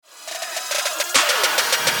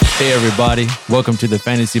Hey everybody, welcome to the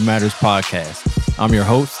Fantasy Matters podcast. I'm your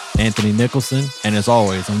host, Anthony Nicholson, and as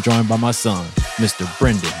always, I'm joined by my son, Mr.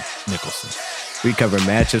 Brendan Nicholson. We cover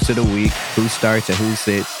matchups of the week, who starts and who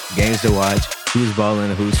sits, games to watch, who's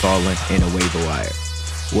balling and who's falling, and a waiver wire.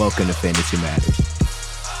 Welcome to Fantasy Matters.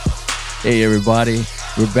 Hey everybody,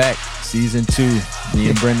 we're back, season 2. Me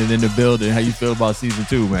and Brendan in the building. How you feel about season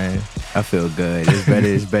 2, man? I feel good.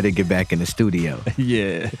 It's better to get back in the studio.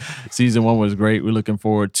 Yeah, season 1 was great. We're looking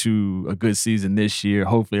forward to a good season this year.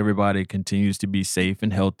 Hopefully everybody continues to be safe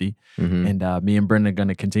and healthy. And me and Brendan are going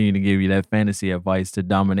to continue to give you that fantasy advice to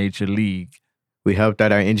dominate your league. We helped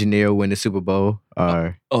out our engineer win the Super Bowl.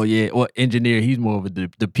 Oh yeah, well, engineer, he's more of the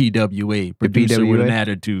PWA, producer with an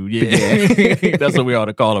attitude. Yeah. That's what we ought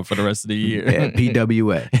to call him for the rest of the year. Yeah,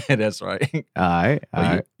 PWA. That's right. All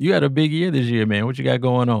right. You had a big year this year, man. What you got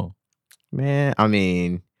going on? Man, I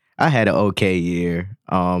mean, I had an okay year.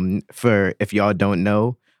 For if y'all don't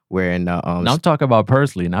know, we're in the I'm talking about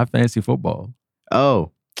personally, not fantasy football.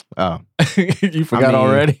 Oh. You forgot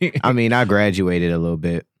already? I mean, I graduated a little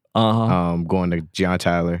bit. Going to John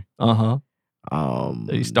Tyler. So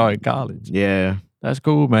you started college. Yeah. That's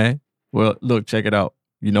cool, man. Well, look, check it out.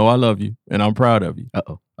 You know I love you, and I'm proud of you.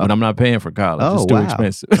 But I'm not paying for college. It's too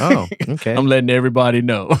expensive. Oh, okay. I'm letting everybody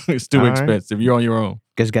know. It's too expensive. You're on your own.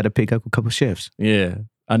 Guess got to pick up a couple shifts. Yeah.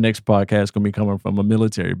 Our next podcast is going to be coming from a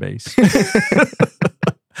military base.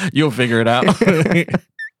 You'll figure it out.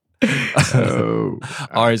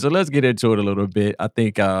 All right, so let's get into it a little bit. I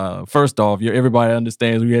think, first off, everybody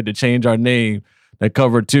understands we had to change our name. That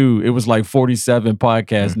Cover 2, it was like 47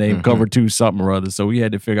 podcast name, Cover 2 something or other. So we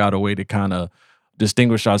had to figure out a way to kind of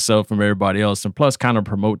distinguish ourselves from everybody else and plus kind of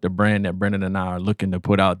promote the brand that Brendan and I are looking to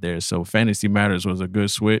put out there. So Fantasy Matters was a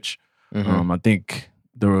good switch. I think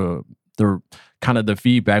the kind of the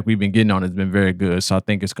feedback we've been getting on has been very good. So I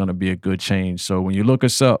think it's going to be a good change. So when you look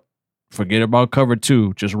us up, forget about Cover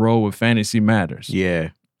 2. Just roll with Fantasy Matters. Yeah.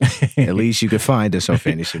 At least you can find us on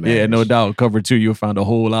Fantasy Matters. Yeah, no doubt. Cover 2, you'll find a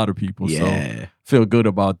whole lot of people. Yeah. So feel good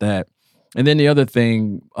about that. And then the other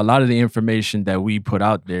thing, a lot of the information that we put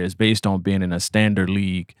out there is based on being in a standard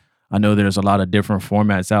league. I know there's a lot of different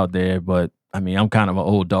formats out there, but I mean, I'm kind of an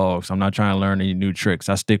old dog, so I'm not trying to learn any new tricks.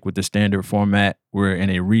 I stick with the standard format. We're in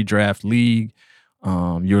a redraft league.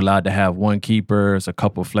 You're allowed to have one keeper, a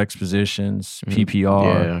couple flex positions,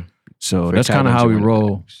 PPR. Yeah. So For that's kind of how we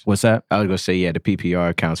roll. backs. What's that? I was going to say, yeah, the PPR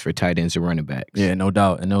accounts for tight ends and running backs. Yeah, no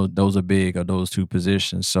doubt. And those are big, are those two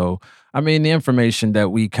positions. So, I mean, the information that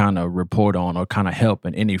we kind of report on or kind of help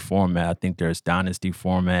in any format, I think there's dynasty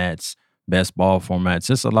formats, best ball formats.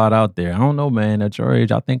 There's a lot out there. I don't know, man. At your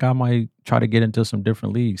age, I think I might try to get into some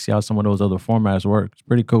different leagues, see how some of those other formats work. It's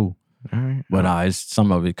pretty cool. All right. But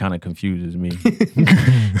some of it kind of confuses me.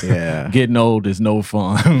 Yeah. Getting old is no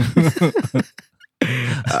fun.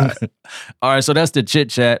 All right, so that's the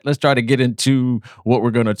chit chat. Let's try to get into what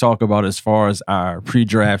we're going to talk about as far as our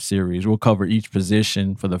pre-draft series. We'll cover each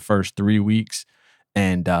position for the first 3 weeks,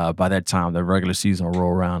 and by that time, the regular season will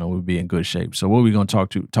roll around and we'll be in good shape. So, what are we going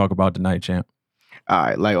to talk about tonight, champ? All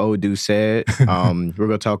right, like old dude said, we're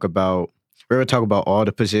gonna talk about all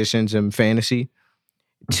the positions in fantasy,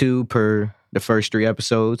 2 per the first 3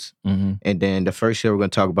 episodes, and then the first show we're gonna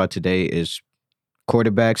talk about today is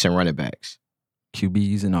quarterbacks and running backs.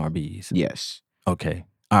 QBs and RBs. Yes. Okay.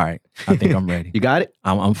 All right. I think I'm ready. You got it?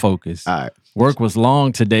 I'm focused. All right. Work was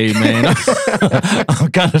long today, man.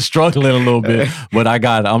 I'm kind of struggling a little bit, but I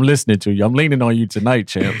got it. I'm listening to you. I'm leaning on you tonight,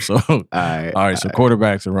 champ. So, all right. So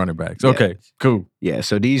quarterbacks and running backs. Okay, cool. Yeah.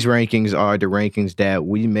 So these rankings are the rankings that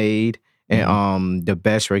we made, and the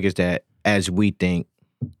best rankings that, as we think,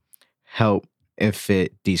 help and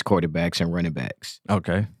fit these quarterbacks and running backs.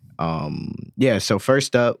 Okay. So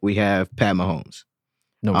first up we have Pat Mahomes.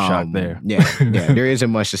 No shock there. Yeah. There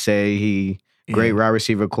isn't much to say. Great wide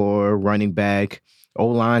receiver core, running back.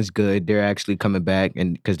 O-line's good. They're actually coming back,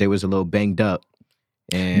 and because they was a little banged up.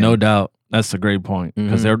 And no doubt. That's a great point.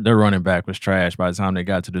 Because their running back was trash by the time they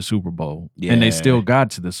got to the Super Bowl. Yeah. And they still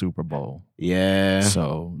got to the Super Bowl. Yeah.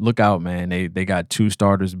 So look out, man. They got 2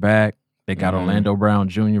 starters back. They got Orlando Brown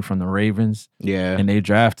Jr. from the Ravens. Yeah. And they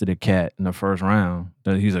drafted a cat in the first round.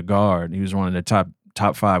 He's a guard. He was one of the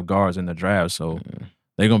top 5 guards in the draft. So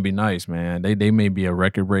they're going to be nice, man. They may be a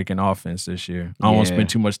record-breaking offense this year. I don't want to spend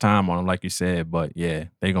too much time on them, like you said, but yeah,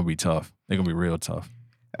 they're going to be tough. They're going to be real tough.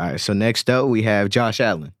 All right, so next up, we have Josh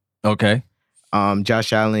Allen. Okay.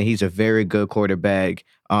 Josh Allen, he's a very good quarterback.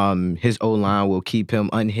 His O-line will keep him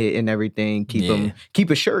unhit and everything. Keep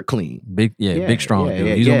his shirt clean. Big strong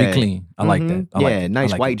dude. He's gonna be clean. I like that. I like that.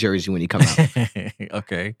 Nice white jersey when he comes out.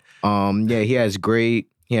 Okay. He has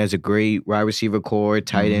a great wide receiver core,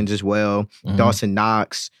 tight ends as well. Dawson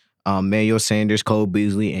Knox. Manuel Sanders, Cole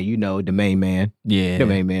Beasley, and the main man. Yeah. The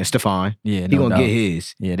main man, Stephon. Yeah, He no gonna doubt. get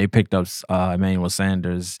his. Yeah, they picked up Emmanuel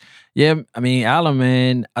Sanders. Yeah, I mean, Allen,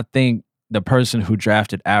 man, I think the person who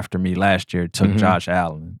drafted after me last year took Josh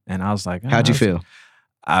Allen. And I was like, How'd you feel?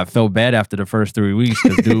 I felt bad after the first 3 weeks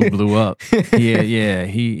because dude blew up. Yeah,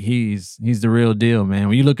 he's the real deal, man.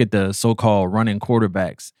 When you look at the so-called running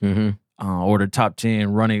quarterbacks or the top 10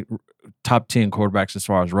 quarterbacks as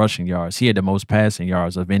far as rushing yards, he had the most passing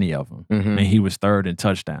yards of any of them. And he was third in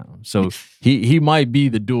touchdowns. So he might be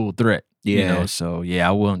the dual threat. Yeah. So yeah,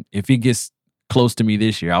 I won't, if he gets close to me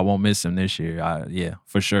this year, I won't miss him this year. Yeah,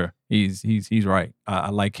 for sure. He's right.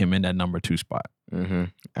 I like him in that number 2 spot. All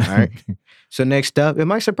right. So next up, it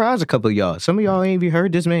might surprise a couple of y'all. Some of y'all ain't even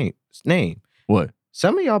heard this name. What?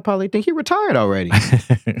 Some of y'all probably think he retired already.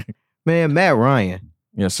 Man, Matt Ryan.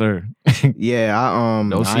 Yes, sir. Yeah,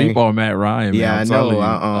 don't sleep on Matt Ryan. Yeah, man.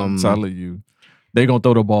 I'm telling you, they gonna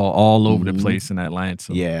throw the ball all over the place in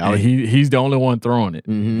Atlanta. Yeah, he's the only one throwing it.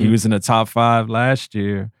 He was in the top 5 last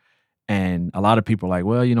year, and a lot of people are like,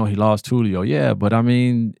 well, he lost Julio. Yeah, but I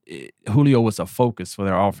mean, Julio was a focus for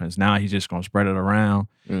their offense. Now he's just gonna spread it around,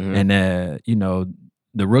 and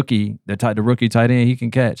the rookie tight end, he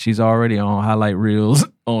can catch. He's already on highlight reels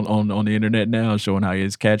on the internet now, showing how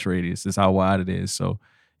his catch radius is, how wide it is. So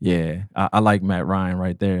yeah, I like Matt Ryan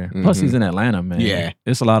right there. Plus he's in Atlanta, man. Yeah,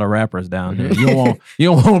 it's a lot of rappers down there. You don't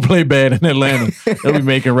want to play bad in Atlanta. They'll be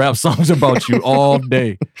making rap songs about you all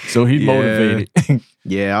day. So he's motivated.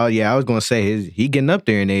 I was gonna say he getting up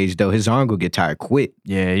there in age though. His arm gonna get tired quick.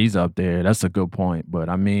 Yeah, he's up there. That's a good point. But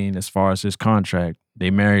I mean, as far as his contract, they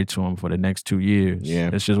married to him for the next 2 years. Yeah,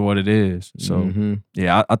 it's just what it is. So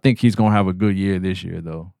yeah, I think he's gonna have a good year this year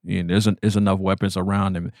though. There's enough weapons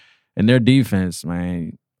around him, and their defense,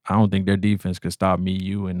 man. I don't think their defense could stop me,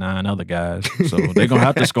 you, and 9 other guys. So they're gonna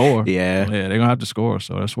have to score. Yeah, they're gonna have to score.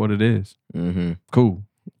 So that's what it is. Cool.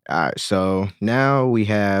 All right. So now we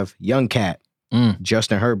have young cat.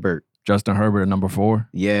 Justin Herbert. Justin Herbert at number 4.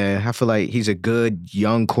 Yeah, I feel like he's a good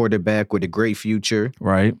young quarterback with a great future.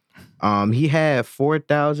 Right. He had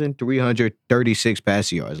 4,336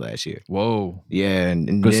 passing yards last year. Whoa. Yeah,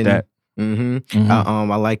 and good stat.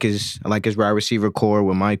 I like his wide receiver core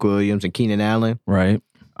with Mike Williams and Keenan Allen. Right.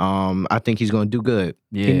 I think he's gonna do good.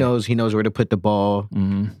 Yeah. He knows where to put the ball.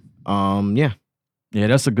 Yeah,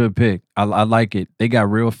 that's a good pick. I like it. They got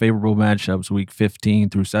real favorable matchups week 15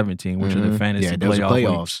 through 17, which are the fantasy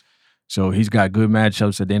playoffs. So he's got good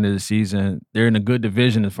matchups at the end of the season. They're in a good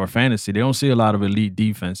division for fantasy. They don't see a lot of elite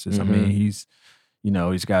defenses. I mean, he's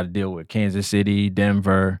got to deal with Kansas City,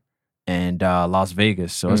 Denver, and Las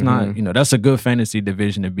Vegas. So it's not, that's a good fantasy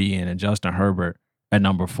division to be in. And Justin Herbert at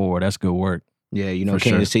number 4, that's good work. Yeah,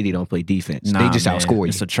 Kansas City don't play defense. They just outscore you.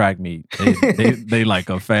 It's a track meet. They like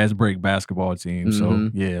a fast break basketball team. So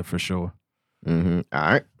yeah, for sure. All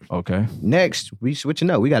right. Okay. Next, we switching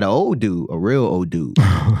up. We got an old dude, a real old dude.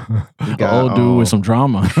 We got old dude with some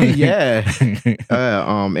drama. Yeah.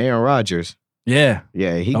 Aaron Rodgers. Yeah.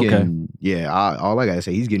 Yeah, getting all I gotta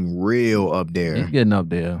say, he's getting real up there. He's getting up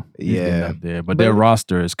there. But their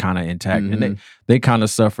roster is kind of intact. And they kind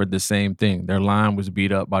of suffered the same thing. Their line was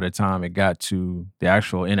beat up by the time it got to the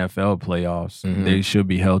actual NFL playoffs. They should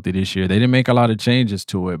be healthy this year. They didn't make a lot of changes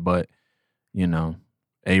to it, but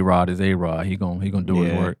A-Rod is A-Rod. He gonna do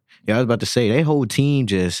his work. Yeah, I was about to say, their whole team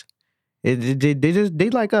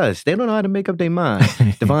they like us. They don't know how to make up their mind.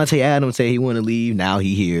 Devontae Adams said he want to leave. Now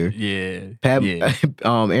he here. Yeah.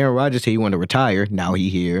 Aaron Rodgers said he want to retire. Now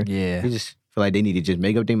he here. Yeah. They just feel like they need to just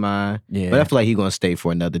make up their mind. Yeah. But I feel like he's gonna stay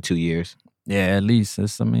for another 2 years. Yeah, at least.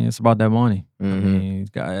 It's about that money. I mean,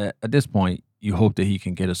 he's got, at this point, you hope that he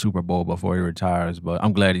can get a Super Bowl before he retires. But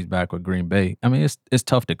I'm glad he's back with Green Bay. I mean, it's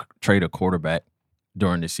tough to trade a quarterback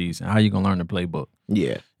during the season. How you gonna learn the playbook?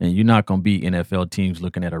 Yeah. And you're not gonna beat NFL teams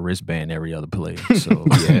looking at a wristband every other play. So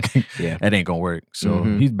yeah, that ain't gonna work. So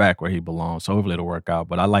he's back where he belongs. So hopefully it'll work out.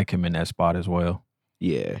 But I like him in that spot as well.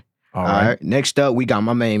 Yeah. All right. Next up, we got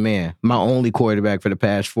my main man, my only quarterback for the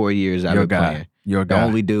past 4 years I've been playing. Your guy. The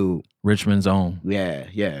only dude. Richmond's own. Yeah.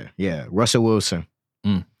 Russell Wilson.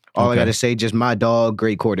 All I got to say, just my dog,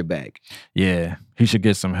 great quarterback. Yeah, he should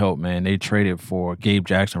get some help, man. They traded for Gabe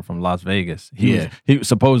Jackson from Las Vegas. He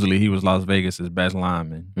supposedly was Las Vegas's best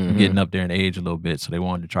lineman, getting up there in age a little bit, so they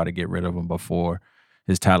wanted to try to get rid of him before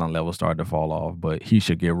his talent level started to fall off. But he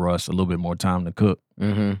should give Russ a little bit more time to cook.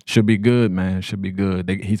 Should be good, man. Should be good.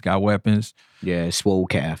 He's got weapons. Yeah, swole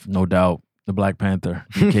calf. No doubt. The Black Panther,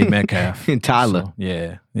 DK Metcalf. And Tyler. So,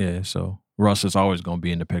 yeah. So Russ is always going to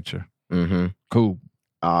be in the picture. Cool.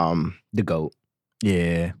 The GOAT.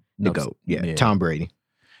 Yeah. The GOAT. Yeah. Tom Brady.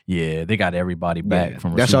 Yeah, they got everybody back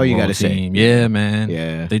from a that's Super all you Bowl got to say. team. Yeah, man.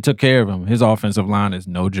 Yeah. They took care of him. His offensive line is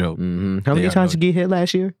no joke. How many times did he get hit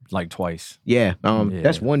last year? Like twice. Yeah.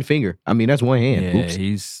 That's one finger. I mean, that's one hand.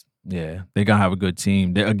 Yeah, Oops. they're gonna have a good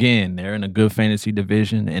team. They're in a good fantasy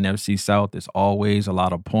division. The NFC South is always a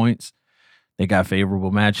lot of points. They got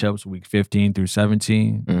favorable matchups week 15 through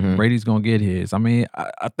 17. Brady's gonna get his. I mean,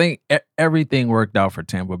 I think everything worked out for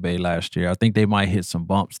Tampa Bay last year. I think they might hit some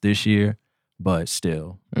bumps this year, but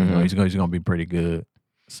still, you know, he's gonna be pretty good.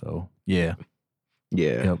 So yeah.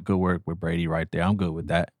 Yep, good work with Brady right there. I'm good with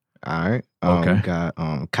that. All right. Okay. We got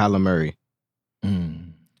Kyler Murray.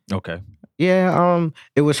 Okay. Yeah,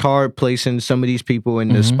 it was hard placing some of these people in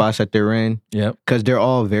the spots that they're in. Yep. Because they're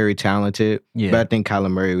all very talented. Yeah. But I think Kyler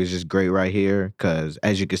Murray was just great right here. Because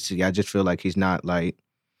as you can see, I just feel like he's not like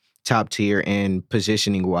top tier and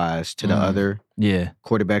positioning wise to the other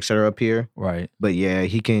quarterbacks that are up here. Right. But yeah,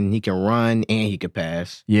 he can run and he can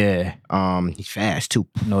pass. Yeah. He's fast too.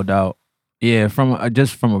 No doubt. Yeah, from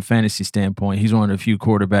a fantasy standpoint, he's one of the few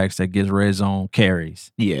quarterbacks that gets red zone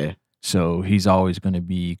carries. Yeah. So he's always going to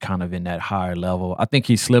be kind of in that higher level. I think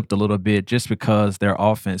he slipped a little bit just because their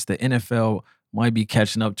offense, the NFL might be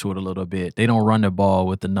catching up to it a little bit. They don't run the ball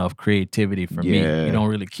with enough creativity for me. You don't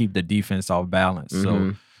really keep the defense off balance.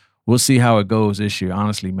 So we'll see how it goes this year.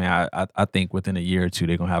 Honestly, man, I think within a year or two,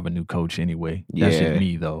 they're going to have a new coach anyway. That's just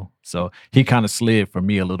me, though. So he kind of slid for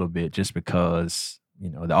me a little bit just because, you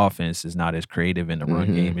know, the offense is not as creative in the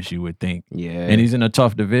run game as you would think. Yeah. And he's in a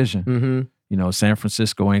tough division. You know, San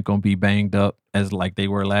Francisco ain't going to be banged up as like they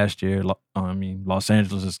were last year. I mean, Los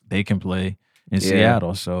Angeles, they can play in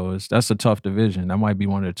Seattle. So that's a tough division. That might be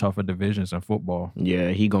one of the tougher divisions in football. Yeah,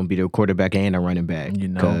 he going to be the quarterback and a running back.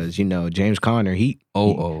 Because, James Conner, he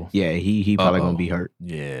probably going to be hurt.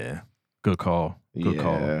 Yeah. Good call. Good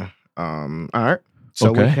call. All right.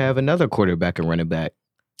 So we have another quarterback and running back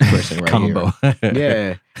person right Combo.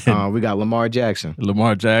 Here. We got Lamar Jackson.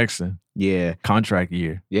 Yeah. Contract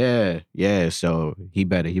year. Yeah. So he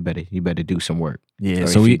better do some work. Yeah.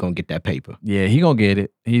 So he's gonna get that paper. Yeah, he gonna get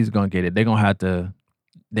it. He's gonna get it. They're gonna have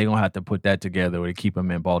to put that together to keep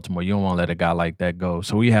him in Baltimore. You don't want to let a guy like that go.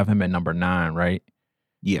 So we have him at number 9, right?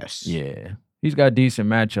 Yes. Yeah. He's got decent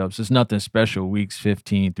matchups. It's nothing special weeks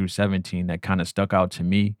 15 through 17 that kind of stuck out to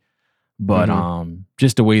me. But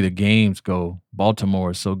just the way the games go,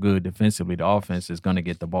 Baltimore is so good defensively. The offense is going to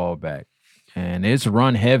get the ball back. And it's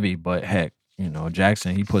run heavy, but heck,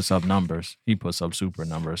 Jackson, he puts up numbers. He puts up super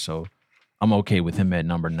numbers. So I'm okay with him at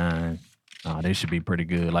number 9. They should be pretty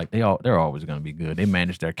good. Like they're always going to be good. They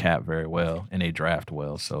manage their cap very well and they draft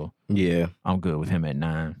well. So yeah, I'm good with him at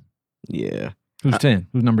 9. Yeah. Who's 10?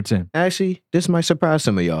 Who's number 10? Actually, this might surprise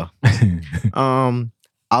some of y'all.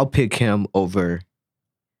 I'll pick him over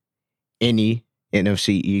any NFC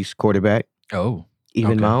East quarterback. Oh.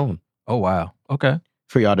 Even my own. Oh, wow. Okay.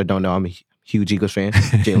 For y'all that don't know, I'm a huge Eagles fan.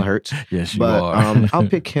 Jalen Hurts. Yes, you are. I'll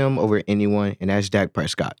pick him over anyone, and that's Dak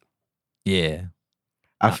Prescott. Yeah.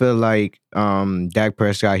 I feel like Dak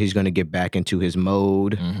Prescott, he's going to get back into his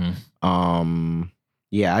mode.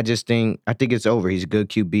 Yeah, I think it's over. He's a good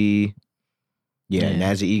QB. Yeah, and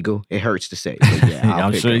as an Eagle, it hurts to say. But yeah,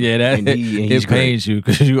 I'm sure. him. Yeah, that it pains you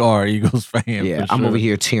because you are an Eagles fan. Yeah, for I'm sure. over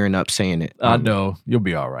here tearing up saying it. I know you'll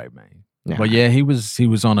be all right, man. But yeah, he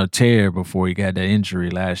was on a tear before he got that injury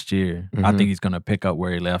last year. I think he's gonna pick up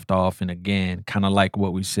where he left off, and again, kind of like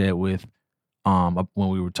what we said with when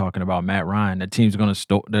we were talking about Matt Ryan, the team's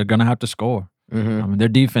they're gonna have to score. I mean, their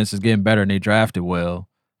defense is getting better and they drafted well,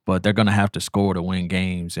 but they're gonna have to score to win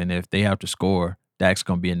games, and if they have to score, Dak's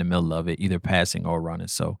gonna be in the middle of it, either passing or running.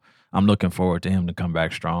 So I'm looking forward to him to come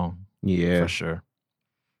back strong. Yeah, for sure.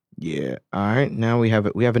 Yeah. All right. Now we have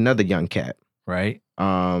another young cat. Right.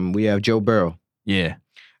 We have Joe Burrow. Yeah.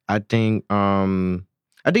 I think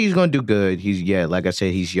he's gonna do good. Like I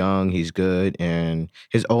said, he's young, he's good, and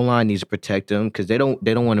his O-line needs to protect him because they don't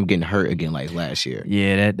want him getting hurt again like last year.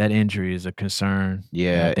 Yeah, that injury is a concern.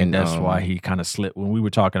 Yeah, I think that's why he kind of slipped. When we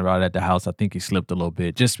were talking about it at the house, I think he slipped a little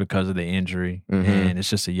bit just because of the injury, and it's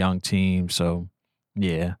just a young team. So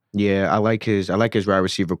yeah, I like his wide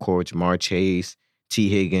receiver core: Jamar Chase, T.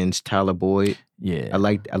 Higgins, Tyler Boyd. Yeah, I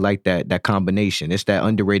like that combination. It's that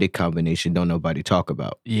underrated combination don't nobody talk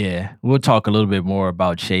about. Yeah, we'll talk a little bit more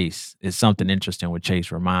about Chase. It's something interesting with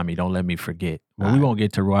Chase. Remind me, don't let me forget. Well, we won't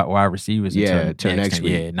get to wide receivers until next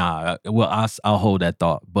week. Yeah, nah. Well, I'll hold that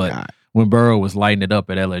thought. But when Burrow was lighting it up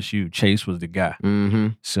at LSU, Chase was the guy.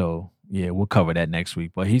 So yeah, we'll cover that next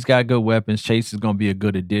week. But he's got good weapons. Chase is going to be a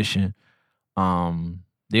good addition.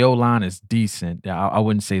 The O-line is decent. I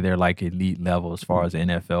wouldn't say they're like elite level as far as the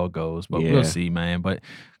NFL goes, but we'll see, man. But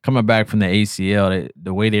coming back from the ACL,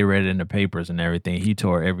 the way they read it in the papers and everything, he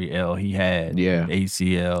tore every L he had. Yeah.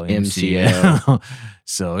 ACL, MCL. MCL.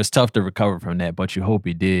 So it's tough to recover from that, but you hope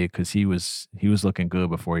he did because he was looking good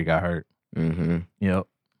before he got hurt. Mm-hmm. Yep.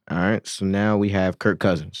 All right. So now we have Kirk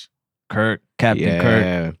Cousins. Captain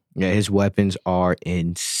Kirk. Yeah, his weapons are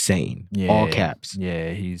insane. Yeah. All caps. Yeah,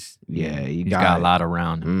 he's he's got a lot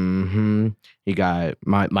around him. Mm-hmm. He got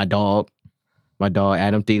my dog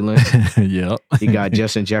Adam Thielen. Yep. He got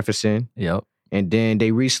Justin Jefferson. Yep. And then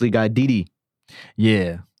they recently got Dede.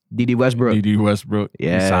 Yeah. Dede Westbrook. Dede Westbrook.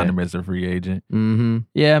 Yeah. He signed him as a free agent. Mm-hmm.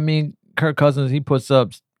 Yeah, I mean, Kirk Cousins, he puts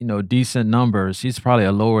up, decent numbers. He's probably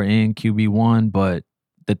a lower end QB1, but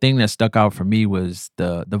the thing that stuck out for me was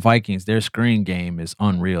the Vikings, their screen game is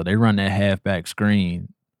unreal. They run that halfback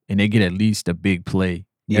screen and they get at least a big play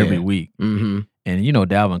every week. Mm-hmm. And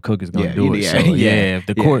Dalvin Cook is going to do it. Yeah,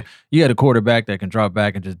 so if you had a quarterback that can drop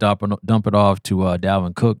back and just dump it off to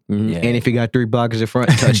Dalvin Cook. Mm-hmm. Yeah. And if he got 3 blockers in front,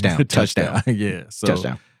 touchdown. touchdown. Yeah. So,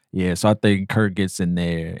 touchdown. Yeah. So I think Kirk gets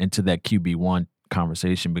into that QB1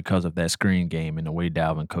 conversation because of that screen game and the way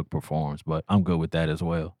Dalvin Cook performs. But I'm good with that as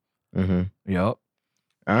well. Mm-hmm. Yep.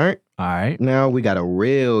 All right. Now we got a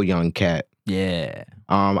real young cat. Yeah.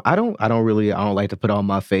 I don't like to put all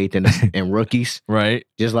my faith in rookies. Right.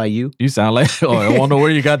 Just like you. You sound like I wonder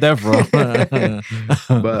where you got that from.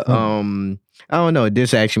 But I don't know.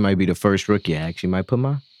 This actually might be the first rookie I actually might put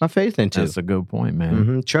my faith into. That's a good point, man.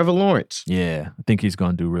 Mm-hmm. Trevor Lawrence. Yeah. I think he's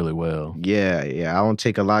gonna do really well. Yeah. I don't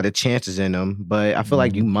take a lot of chances in him, but I feel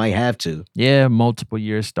like you might have to. Yeah, multiple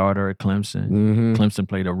year starter at Clemson. Mm-hmm. Clemson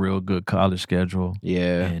played a real good college schedule.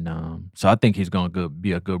 Yeah. And so I think he's gonna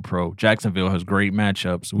be a good pro. Jacksonville has great matchups.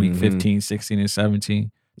 Week 15, 16, and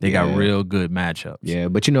 17. They got real good matchups. Yeah,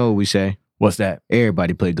 but you know what we say? What's that?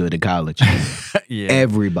 Everybody played good in college. Yeah.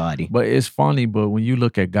 Everybody. But it's funny, but when you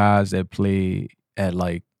look at guys that play at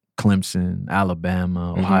like Clemson,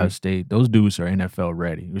 Alabama, Ohio State, those dudes are NFL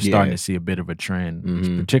ready. We're starting to see a bit of a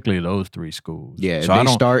trend, particularly those 3 schools. Yeah,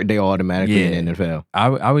 so they automatically in the NFL.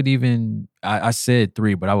 I would even, I said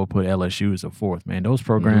 3, but I would put LSU as a 4th, man. Those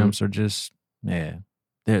programs are just, they're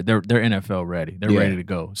NFL ready. They're ready to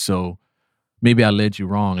go. So maybe I led you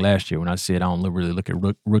wrong last year when I said I don't really look at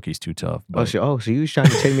rookies too tough. But so you was trying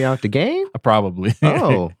to take me out the game? Probably.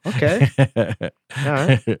 Oh, okay. All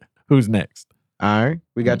right. Who's next? All right.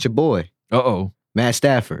 We got your boy. Uh-oh. Matt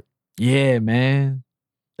Stafford. Yeah, man.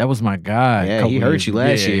 That was my guy. Yeah, he hurt you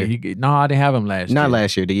last year. No, I didn't have him last year. Not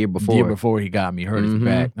last year, the year before. The year before he got me, hurt his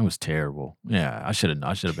back. That was terrible. Yeah, I should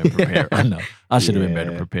have been prepared. I know. I should have been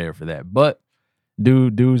better prepared for that. But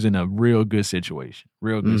dude's in a real good situation.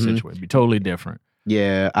 Real good situation. Be totally different.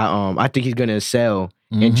 Yeah, I think he's gonna excel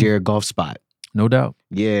in Jared Goff's spot. No doubt.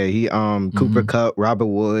 Yeah, he Cooper Kupp, Robert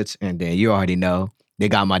Woods, and then you already know they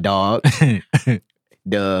got my dog,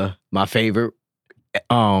 my favorite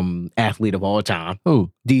athlete of all time.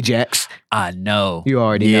 Who? D-Jax. I know. You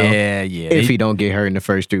already know. Yeah. If he don't get hurt in the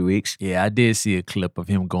first 3 weeks. Yeah, I did see a clip of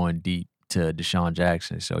him going deep to Deshaun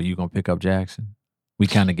Jackson. So you gonna pick up Jackson? We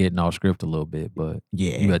kind of getting off script a little bit, but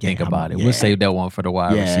you gotta think about it. We'll save that one for the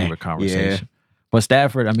wide receiver conversation. But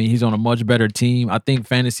Stafford, I mean, he's on a much better team. I think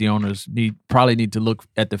fantasy owners probably need to look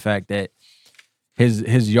at the fact that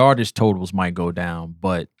his yardage totals might go down,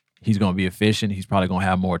 but he's going to be efficient. He's probably going to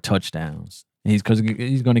have more touchdowns. Because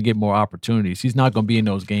he's going to get more opportunities. He's not going to be in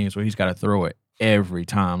those games where he's got to throw it every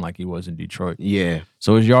time like he was in Detroit. Yeah.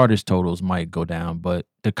 So his yardage totals might go down, but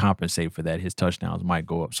to compensate for that, his touchdowns might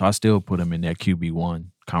go up. So I still put him in that QB1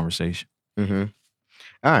 conversation. Mm-hmm.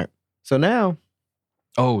 All right. So now.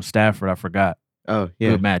 Oh, Stafford, I forgot. Oh,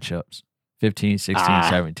 yeah. Good matchups. 15, 16,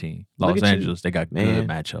 17. Los Angeles, they got good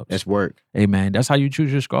matchups. That's work. Hey, man, that's how you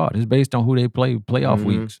choose your squad. It's based on who they play playoff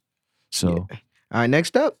weeks. So. Yeah. All right,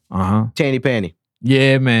 next up. Tanny Panny.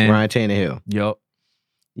 Yeah, man. Ryan Tannehill. Yup.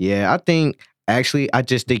 Yeah, I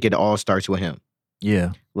just think it all starts with him.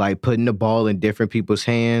 Yeah. Like putting the ball in different people's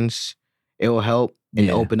hands, it will help and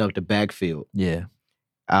open up the backfield. Yeah.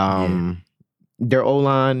 Their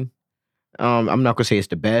O-line, I'm not going to say it's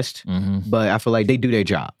the best, but I feel like they do their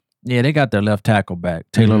job. Yeah, they got their left tackle back.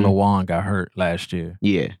 Taylor Lewan got hurt last year.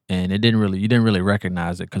 Yeah. And you didn't really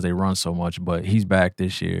recognize it because they run so much, but he's back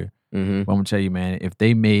this year. But I'm going to tell you, man, if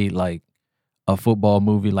they made like a football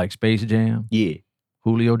movie like Space Jam,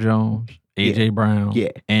 Julio Jones, AJ Brown,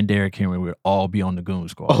 and Derrick Henry would all be on the Goon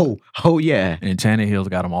Squad. Oh yeah. And Tannehill's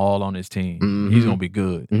got them all on his team. He's going to be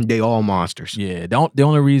good. They all monsters. Yeah. The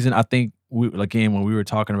only reason I think, when we were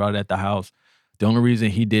talking about it at the house, the only reason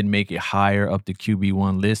he didn't make it higher up the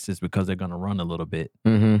QB1 list is because they're going to run a little bit.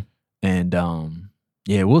 And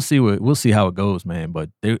we'll see how it goes, man. But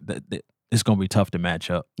it's going to be tough to match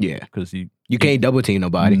up. Yeah. Because you You can't double team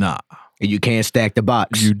nobody. Nah. And you can't stack the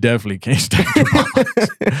box. You definitely can't stack the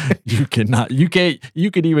box. You cannot. You can't.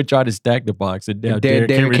 You could even try to stack the box, and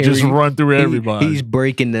Derrick Henry just run through everybody. He's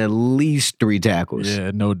breaking at least 3 tackles.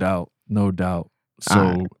 Yeah, no doubt.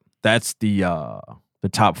 So that's the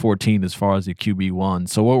top 14 as far as the QB1.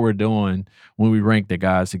 So what we're doing when we rank the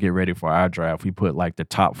guys to get ready for our draft, we put like the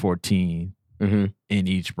top 14 in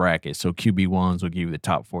each bracket. So QB1s will give you the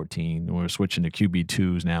top 14. When we're switching to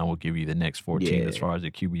QB2s now, we'll give you the next 14 as far as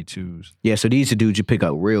the QB2s. Yeah, so these are dudes you pick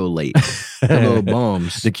up real late. The little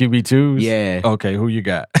bums. The QB2s? Yeah. Okay, who you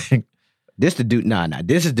got? This the dude.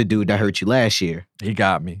 This is the dude that hurt you last year. He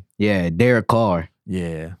got me. Yeah, Derek Carr.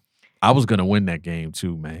 Yeah. I was going to win that game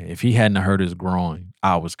too, man. If he hadn't hurt his groin,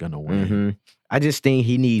 I was going to win. I just think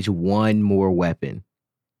he needs one more weapon.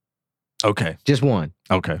 Okay. Just one.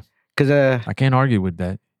 Okay. Because I can't argue with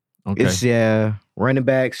that. Okay. It's running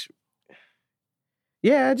backs.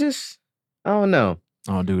 Yeah, I don't know.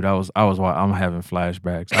 Oh, dude, I'm having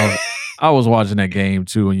flashbacks. I was watching that game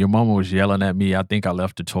too, and your mama was yelling at me. I think I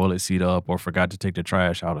left the toilet seat up or forgot to take the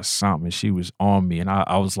trash out or something. And she was on me, and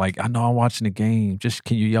I was like, I know I'm watching the game. Just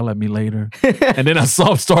can you yell at me later? And then I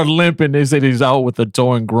saw him start limping. They said he's out with a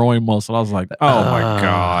torn groin muscle. I was like, oh my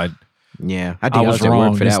God. Yeah, I think I was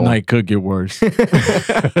wrong. For this that night could get worse.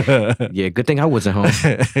 Yeah, good thing I wasn't home.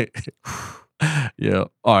 Yeah.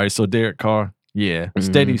 All right. So Derek Carr. Yeah.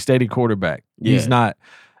 Steady quarterback. Yeah. He's not.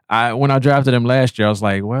 When I drafted him last year, I was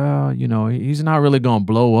like, well, he's not really gonna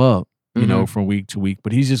blow up, from week to week,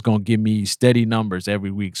 but he's just gonna give me steady numbers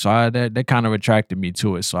every week. So that kind of attracted me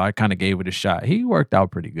to it. So I kind of gave it a shot. He worked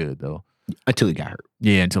out pretty good though. Until he got hurt.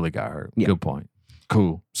 Yeah, until he got hurt. Yeah. Good point.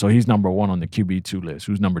 Cool. So he's number 1 on the QB2 list.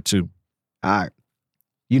 Who's number 2? All right.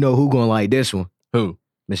 You know who gonna like this one? Who?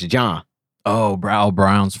 Mr. John. Oh,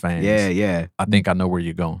 Browns fans. Yeah. I think I know where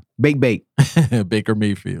you're going. Bake. Baker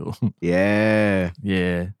Mayfield. Yeah.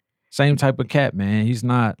 Yeah. Same type of cat, man. He's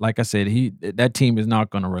not, like I said, that team is not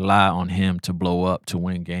going to rely on him to blow up, to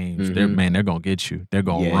win games. They're going to get you. They're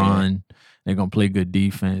going to run. They're going to play good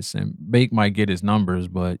defense. And Bake might get his numbers,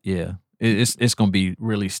 but yeah, it's going to be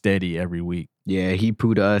really steady every week. Yeah, he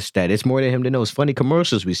proved to us that it's more than him to know. Those funny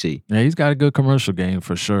commercials we see. Yeah, he's got a good commercial game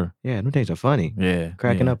for sure. Yeah, them things are funny. Yeah.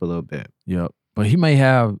 Cracking up a little bit. Yep. But he may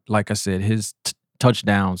have, like I said, his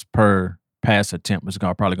touchdowns per pass attempt is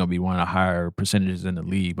probably going to be one of the higher percentages in the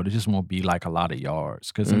league, but it just won't be like a lot of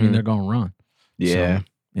yards because, they're going to run. Yeah. So,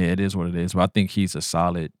 yeah, it is what it is. But I think he's a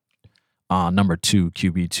solid number 2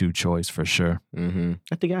 QB2 choice for sure.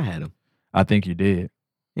 I think I had him. I think you did.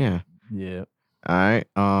 Yeah. Yeah. All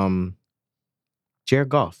right. Jared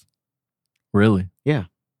Goff. Really? Yeah.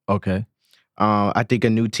 Okay. I think a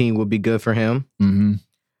new team would be good for him.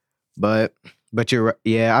 But you're right.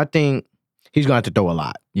 Yeah, I think he's going to have to throw a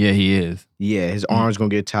lot. Yeah, he is. Yeah, his arm's going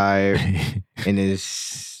to get tired, and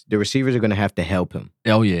the receivers are going to have to help him.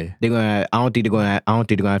 Oh yeah. I don't think they're going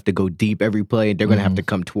to have to go deep every play. They're going to have to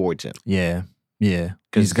come towards him. Yeah. Yeah.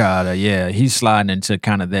 He's got he's sliding into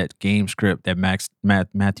kind of that game script that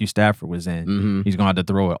Matthew Stafford was in. He's going to have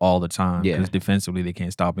to throw it all the time because defensively they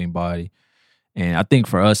can't stop anybody. And I think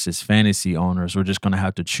for us as fantasy owners, we're just going to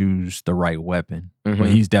have to choose the right weapon. But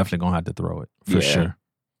he's definitely going to have to throw it for sure.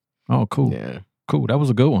 Oh, cool. Yeah. Cool. That was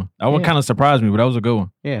a good one. That one kind of surprised me, but that was a good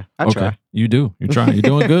one. Yeah, I try. You do. You're trying. You're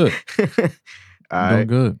doing good. All doing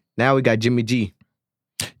good. Now we got Jimmy G.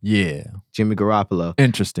 Yeah. Jimmy Garoppolo.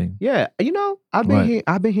 Interesting. Yeah. I've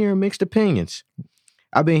been hearing mixed opinions.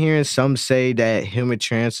 I've been hearing some say that him and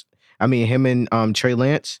Trey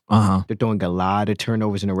Lance, they're throwing a lot of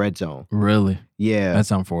turnovers in the red zone. Really? Yeah.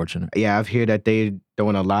 That's unfortunate. Yeah, I've heard that they're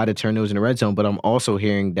throwing a lot of turnovers in the red zone, but I'm also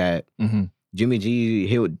hearing that Jimmy G,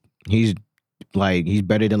 he's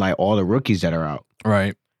better than like all the rookies that are out.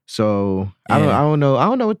 Right. So I don't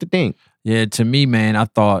know what to think. Yeah, to me, man, I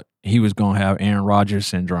thought he was going to have Aaron Rodgers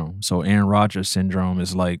syndrome. So Aaron Rodgers syndrome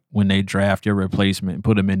is like when they draft your replacement and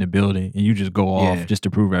put him in the building and you just go off just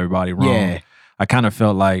to prove everybody wrong. Yeah. I kind of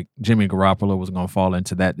felt like Jimmy Garoppolo was going to fall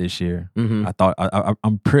into that this year. I thought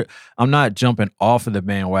I'm not jumping off of the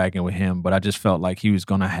bandwagon with him, but I just felt like he was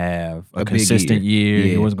going to have a consistent year.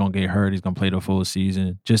 Yeah. He wasn't going to get hurt. He's going to play the full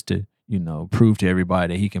season just to, prove to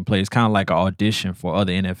everybody that he can play. It's kind of like an audition for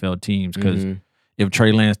other NFL teams because if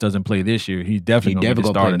Trey Lance doesn't play this year, he's definitely going to get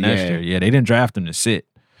started next year. Yeah, they didn't draft him to sit.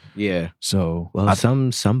 Yeah. So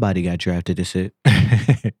somebody got drafted to sit.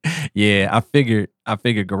 Yeah, I figured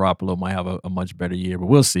Garoppolo might have a much better year, but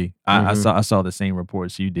we'll see. I saw the same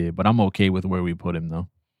reports you did, but I'm okay with where we put him though.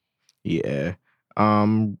 Yeah.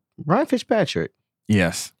 Ryan Fitzpatrick.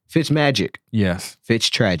 Yes. Fitzmagic. Yes.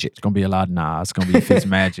 Fitztragic. It's gonna be a lot. Nah, it's gonna be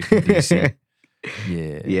Fitzmagic in DC.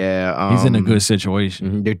 Yeah. Yeah. He's in a good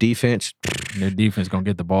situation. Their defense. Their defense going to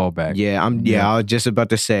get the ball back. Yeah, I was just about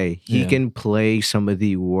to say, he can play some of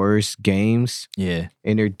the worst games. Yeah.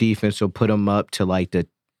 And their defense will put him up to like the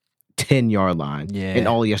 10-yard line. Yeah. And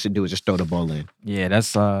all he has to do is just throw the ball in. Yeah,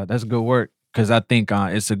 that's good work. Because I think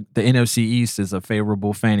the NFC East is a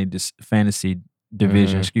favorable fantasy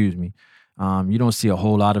division, excuse me. You don't see a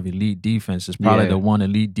whole lot of elite defense. It's probably the one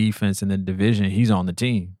elite defense in the division. He's on the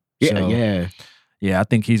team. Yeah, I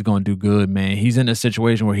think he's going to do good, man. He's in a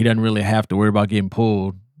situation where he doesn't really have to worry about getting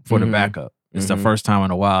pulled for the backup. It's the first time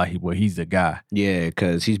in a while where he's the guy. Yeah,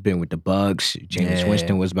 because he's been with the Bucks. Jameis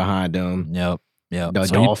Winston was behind him. Yep. The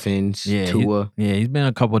Dolphins, Tua. He's been in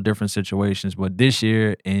a couple of different situations, but this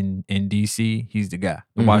year in DC, he's the guy.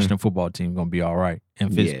 The Washington football team going to be all right.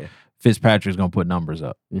 And Fitzpatrick's going to put numbers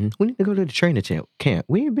up. We need to go to the training camp.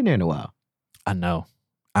 We ain't been there in a while. I know.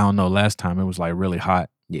 I don't know. Last time it was like really hot.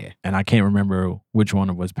 Yeah. And I can't remember which one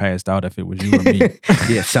of us passed out, if it was you or me.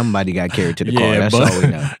 Yeah, somebody got carried to the car. That's all we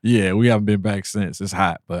know. Yeah, we haven't been back since. It's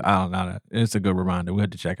hot, but I don't know. It's a good reminder. We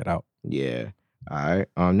had to check it out. Yeah. All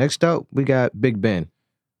right. Next up, we got Big Ben.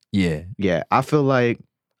 Yeah. Yeah. I feel like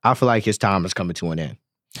his time is coming to an end.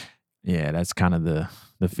 Yeah, that's kind of the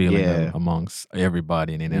feeling amongst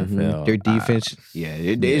everybody in the NFL. Their defense,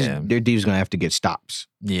 their defense gonna have to get stops.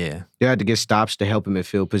 Yeah, they have to get stops to help him in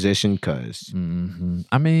field position. Cause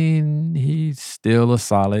I mean, he's still a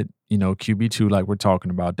solid, QB2 like we're talking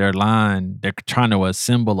about. Their line, they're trying to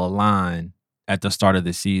assemble a line at the start of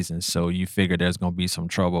the season, so you figure there's gonna be some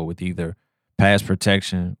trouble with either pass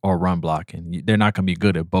protection or run blocking. They're not gonna be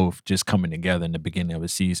good at both just coming together in the beginning of a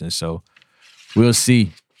season. So we'll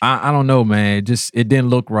see. I don't know, man. It didn't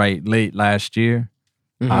look right late last year.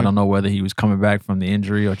 I don't know whether he was coming back from the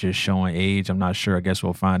injury or just showing age. I'm not sure. I guess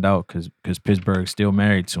we'll find out because Pittsburgh's still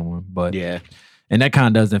married to him. But and that kind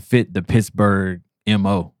of doesn't fit the Pittsburgh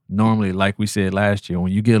MO. Normally, like we said last year,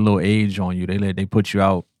 when you get a little age on you, they put you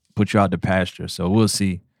out the pasture. So we'll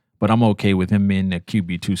see. But I'm okay with him in the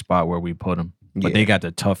QB2 spot where we put him. But they got the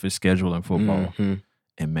toughest schedule in football,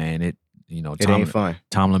 and man, it ain't fun.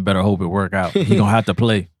 Tomlin better hope it work out. He's gonna have to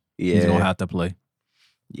play. He's gonna have to play.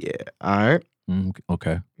 Yeah. All right.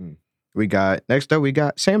 Okay. Next up we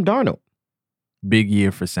got Sam Darnold. Big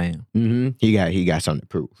year for Sam. He got something to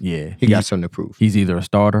prove. Yeah. He got something to prove. He's either a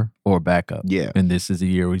starter or a backup. Yeah. And this is the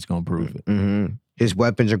year where he's gonna prove it. His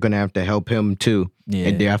weapons are gonna have to help him too. Yeah.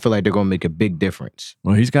 And I feel like they're gonna make a big difference.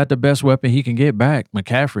 Well, he's got the best weapon he can get back.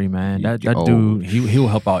 McCaffrey, man. That dude, he'll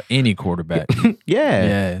help out any quarterback.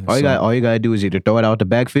 Yeah. All you gotta do is either throw it out the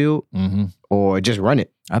backfield or just run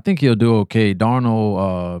it. I think he'll do okay.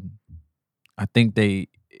 Darnold,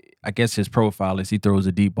 I guess his profile is he throws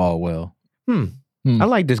a deep ball well. I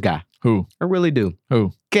like this guy. Who? I really do.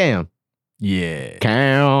 Who? Cam. Yeah.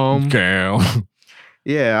 Cam.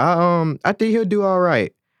 Yeah, I think he'll do all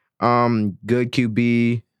right. Good QB.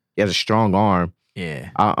 He has a strong arm. Yeah.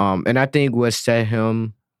 And I think what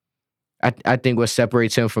separates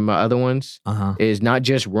him from the other ones is not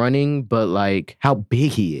just running, but like how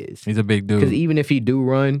big he is. He's a big dude. Because even if he do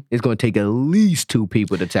run, it's going to take at least 2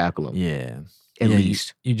 people to tackle him. Yeah. At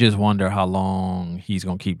least. You just wonder how long he's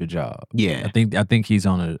going to keep the job. Yeah. I think he's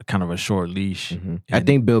on a kind of a short leash. I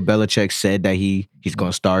think Bill Belichick said that he's going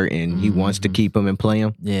to start and he wants to keep him and play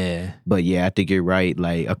him. Yeah. But yeah, I think you're right.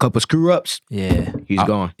 Like a couple screw ups. Yeah. He's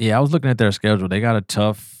gone. Yeah, I was looking at their schedule. They got a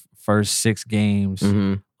tough first 6 games.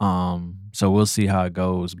 So we'll see how it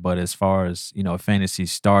goes. But as far as, a fantasy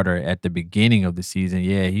starter at the beginning of the season,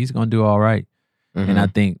 yeah, he's going to do all right. And I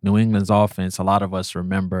think New England's offense, a lot of us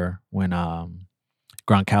remember when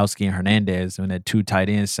Gronkowski and Hernandez, when that 2 tight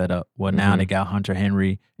ends set up. Well, now they got Hunter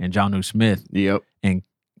Henry and Jonnu Smith. Yep. And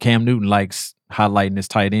Cam Newton likes highlighting his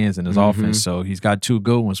tight ends in his offense. So he's got 2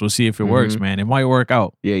 good ones. We'll see if it works, man. It might work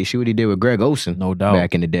out. Yeah, you see what he did with Greg Olsen. No doubt.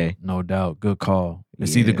 Back in the day. No doubt. Good call.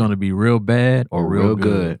 It's either going to be real bad or real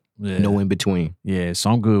good. Yeah. No in between. Yeah,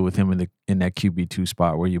 so I'm good with him in that QB2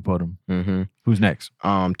 spot where you put him. Who's next?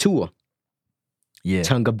 Tua. Yeah.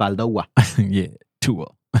 Tunga Baloa. Yeah, Tua.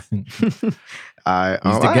 He's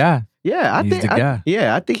the guy.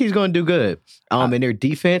 Yeah, I think he's going to do good. And their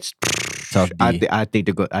defense, tough D. I think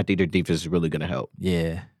their defense is really going to help.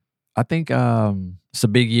 Yeah, I think it's a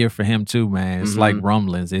big year for him too, man. It's like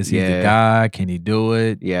rumblings. Is he the guy? Can he do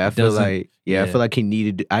it? Yeah, I feel like he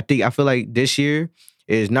needed. I feel like this year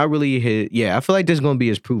is not really his. Yeah, I feel like this is going to be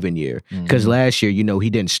his proven year because last year, he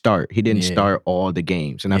didn't start. He didn't start all the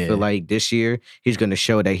games, and I feel like this year he's going to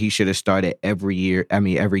show that he should have started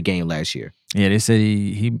every game last year. Yeah, they said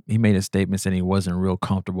he made a statement saying he wasn't real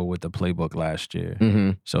comfortable with the playbook last year.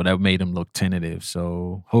 Mm-hmm. So that made him look tentative.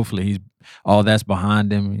 So hopefully he's all that's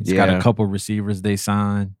behind him. He's got a couple receivers they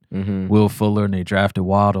signed, Will Fuller, and they drafted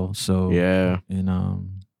Waddle. So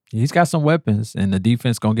and he's got some weapons, and the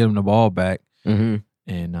defense gonna get him the ball back. Mm-hmm.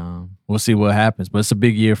 And we'll see what happens. But it's a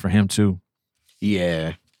big year for him too.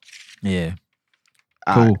 Yeah. Yeah.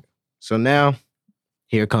 Cool. Right. So now,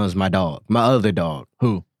 here comes my dog. My other dog.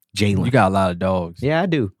 Who? Jalen. You got a lot of dogs. Yeah, I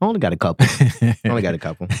do. I only got a couple.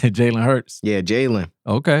 Jalen Hurts. Yeah, Jalen.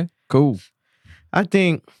 Okay, cool.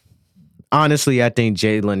 Honestly, I think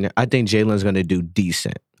Jalen's going to do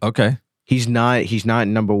decent. Okay. He's not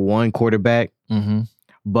number one quarterback,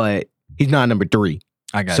 but he's not number three.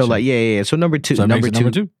 I got so you. Like, yeah. So number two. So number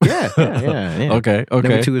two? Yeah. Okay.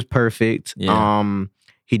 Number two is perfect. Yeah.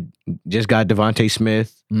 He just got Devontae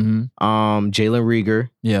Smith. Mm-hmm. Jalen Rieger.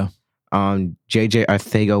 Yeah. JJ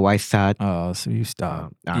Arcega-Whiteside. Oh, so you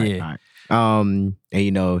stop. All right. And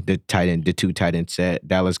the two tight ends set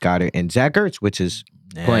Dallas Goedert and Zach Ertz, which is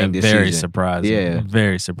playing this very season. Surprising. Yeah,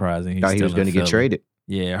 very surprising. Thought he was going to get traded.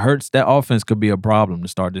 Yeah, Hurts. That offense could be a problem to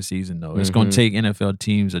start the season though. It's going to take NFL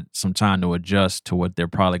teams some time to adjust to what they're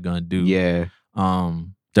probably going to do. Yeah.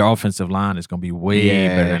 Their offensive line is going to be way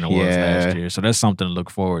better than it was last year, so that's something to look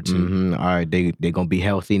forward to. Mm-hmm. All right, they're going to be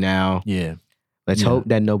healthy now. Yeah. Let's hope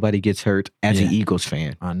that nobody gets hurt as an Eagles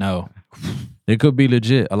fan. I know. It could be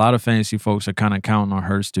legit. A lot of fantasy folks are kind of counting on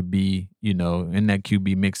Hurts to be, in that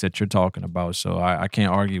QB mix that you're talking about. So I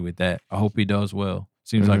can't argue with that. I hope he does well.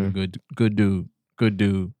 Seems like a good dude. Good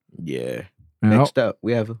dude. Yeah. Next up,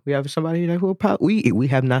 we have somebody that we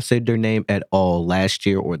have not said their name at all last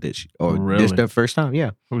year or this really? This their first time.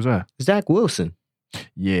 Yeah. Who's that? Zach Wilson.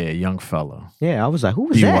 Yeah, young fella. Yeah, I was like, who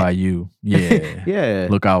was that? BYU. Yeah. Yeah.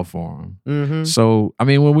 Look out for him. Mm-hmm. So, I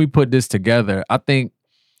mean, when we put this together, I think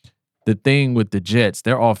the thing with the Jets,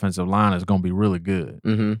 their offensive line is going to be really good.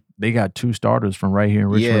 Mm-hmm. They got two starters from right here in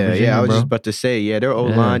Richmond, Virginia, Yeah, I was bro. just about to say, their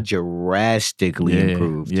O-line drastically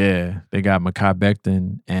improved. Yeah, they got Mekhi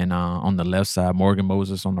Becton and on the left side, Morgan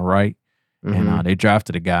Moses on the right. And they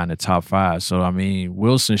drafted a guy in the top 5. So, I mean,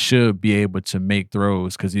 Wilson should be able to make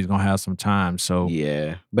throws because he's going to have some time. So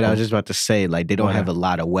yeah, but I was just about to say, like, they don't have a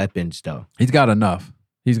lot of weapons, though. He's got enough.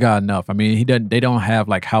 I mean, they don't have,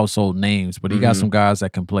 like, household names, but he got some guys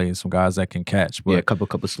that can play, some guys that can catch. But, yeah, a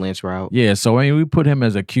couple slants route. Yeah, so, I mean, we put him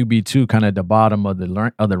as a QB2 kind of at the bottom of the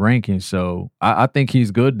rankings. So, I think he's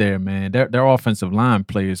good there, man. Their offensive line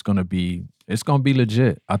play is going to be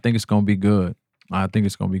legit. I think it's going to be good. I think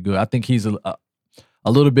he's a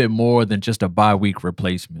little bit more than just a bye week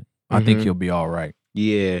replacement. I think he'll be all right.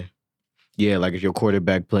 Yeah. Yeah, like if your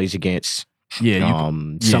quarterback plays against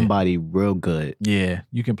somebody real good. Yeah,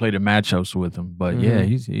 you can play the matchups with him. But yeah,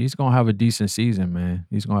 he's going to have a decent season, man.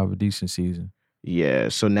 He's going to have a decent season. Yeah,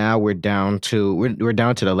 so now we're down to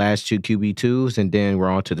the last two QB2s, and then we're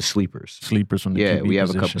on to the sleepers. Sleepers from the QB we have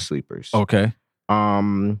position. a couple sleepers. Okay.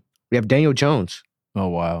 We have Daniel Jones. Oh,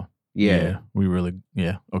 wow. Yeah.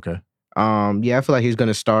 Okay. I feel like he's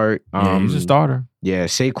gonna start. He's a starter. Yeah,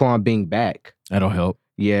 Saquon being back. That'll help.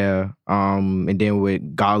 Yeah. And then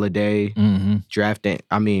with Galladay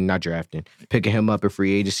picking him up at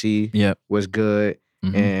free agency was good.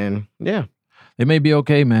 And yeah. They may be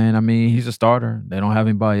okay, man. I mean, he's a starter. They don't have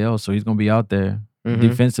anybody else, so he's gonna be out there.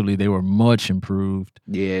 Defensively, they were much improved.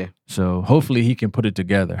 Yeah. So hopefully he can put it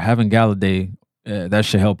together. Having Galladay, that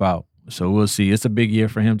should help out. So we'll see. It's a big year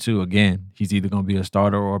for him too. Again, he's either going to be a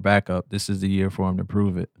starter or a backup. This is the year for him to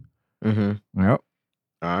prove it. Yep.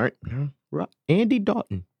 All right. Andy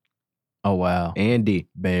Dalton. Oh wow. Andy.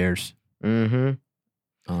 Bears. Yeah.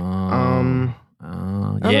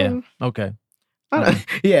 Okay.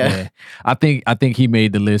 Yeah. I think he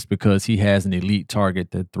made the list because he has an elite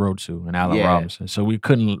target to throw to, in Allen Robinson. So we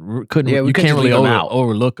couldn't. You can't really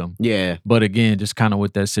overlook him. Yeah. But again, just kind of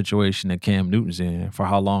with that situation that Cam Newton's in, for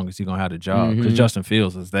how long is he gonna have the job? Because Justin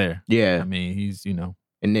Fields is there. Yeah. I mean, he's and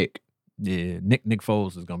Nick. Yeah, Nick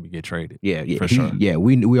Foles is gonna get traded. Yeah, for sure. Yeah,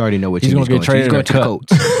 we already know what he's gonna get traded. He's going to the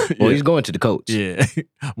Colts. Well, he's going to the Colts. Yeah,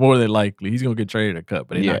 more than likely, he's gonna get traded or cut,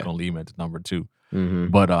 but they're not gonna leave him at the number 2.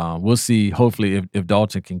 But we'll see. Hopefully, if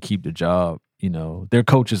Dalton can keep the job, their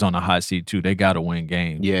coach is on a hot seat too. They got to win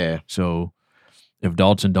games. Yeah. So if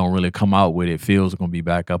Dalton don't really come out with it, Fields are gonna be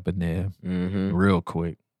back up in there real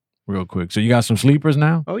quick. So you got some sleepers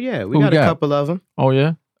now? Oh yeah, we got a couple of them. Oh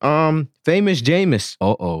yeah. Famous Jameis.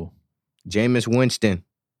 Jameis Winston.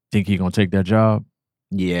 Think he gonna take that job?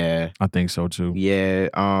 Yeah, I think so too. Yeah.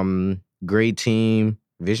 Great team.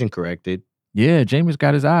 Vision corrected. Yeah, Jameis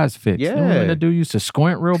got his eyes fixed. You remember Yeah. that dude used to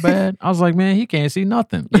squint real bad? I was like, man, he can't see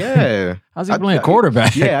nothing. Yeah. How's he playing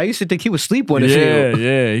quarterback? Yeah, I used to think he was asleep on the Yeah, field.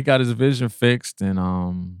 yeah. He got his vision fixed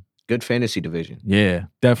and Good fantasy division. yeah,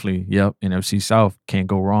 definitely. Yep. NFC South. Can't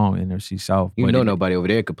go wrong. NFC South. You know nobody over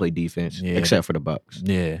there could play defense except for the Bucks.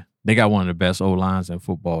 Yeah. They got one of the best O-lines in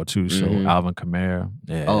football too. So Alvin Kamara.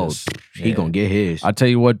 Yeah, he gonna get his. I tell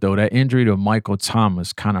you what though, that injury to Michael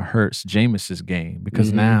Thomas kind of hurts Jameis's game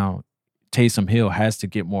because now Taysom Hill has to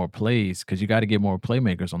get more plays because you got to get more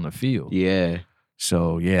playmakers on the field. Yeah.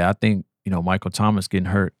 So yeah, I think Michael Thomas getting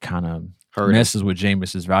hurt kind of messes with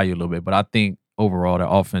Jameis's value a little bit. But I think overall the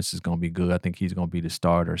offense is gonna be good. I think he's gonna be the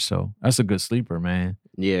starter. So that's a good sleeper, man.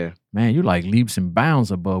 Yeah. Man, you're like leaps and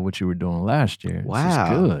bounds above what you were doing last year. Wow. This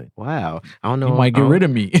is good. Wow. I don't know. You might get rid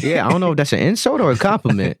of me. Yeah, I don't know if that's an insult or a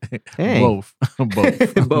compliment. Dang. Both.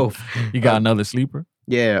 Both. You got another sleeper?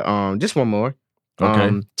 Yeah, just one more.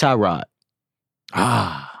 Okay. Tyrod.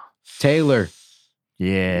 Taylor.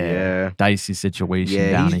 Yeah. Dicey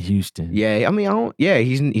situation down in Houston. Yeah, I mean,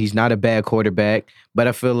 he's not a bad quarterback, but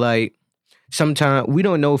I feel like sometimes we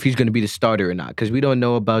don't know if he's going to be the starter or not because we don't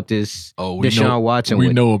know about this Deshaun Watson.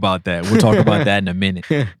 We know about that. We'll talk about that in a minute.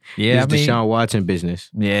 Yeah, Deshaun Watson business.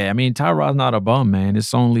 Yeah, I mean, Tyrod's not a bum, man.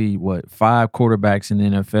 It's only, 5 quarterbacks in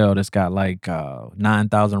the NFL that's got like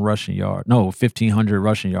 9,000 rushing yards. No, 1,500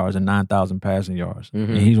 rushing yards and 9,000 passing yards.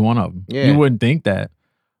 And he's one of them. Yeah. You wouldn't think that.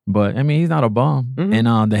 But, I mean, he's not a bum.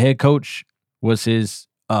 And the head coach was his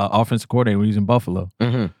offensive coordinator when he was in Buffalo.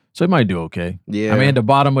 So he might do okay. Yeah. I mean, at the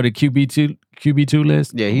bottom of the QB2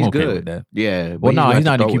 list, yeah, he's okay good with that. Yeah. Well, no, he's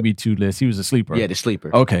not the QB2 list. He was a sleeper. Yeah, the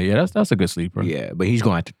sleeper. Okay, yeah, that's a good sleeper. Yeah, but he's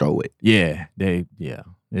going to have to throw it. Yeah,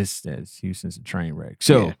 it's Houston's a train wreck.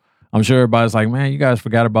 So I'm sure everybody's like, man, you guys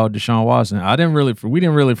forgot about Deshaun Watson. We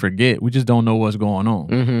didn't really forget. We just don't know what's going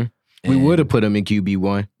on. We would have put him in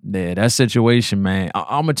QB1. Yeah, that situation, man.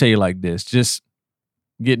 I'm gonna tell you like this: just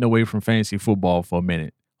getting away from fantasy football for a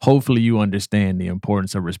minute. Hopefully, you understand the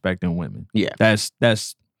importance of respecting women. Yeah, that's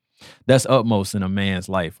utmost in a man's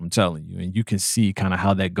life. I'm telling you, and you can see kind of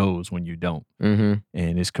how that goes when you don't. And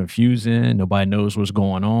it's confusing. Nobody knows what's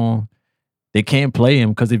going on. They can't play him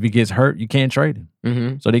because if he gets hurt, you can't trade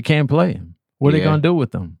him. So they can't play him. What are they gonna do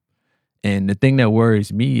with him? And the thing that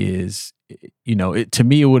worries me is, to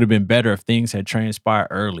me, it would have been better if things had transpired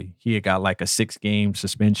early. He had got like a 6-game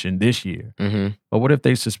suspension this year. But what if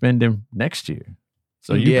they suspend him next year?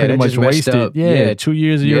 So you pretty much wasted 2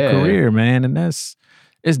 years of your career, man. And it's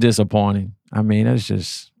disappointing. I mean, it's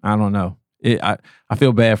just, I don't know. I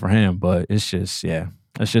feel bad for him, but it's just,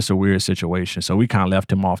 it's just a weird situation. So we kind of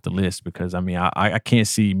left him off the list because, I mean, I can't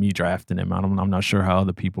see me drafting him. I'm not sure how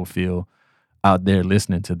other people feel out there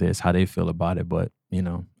listening to this, how they feel about it. But,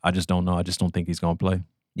 I just don't know. I just don't think he's going to play.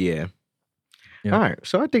 Yeah. All right.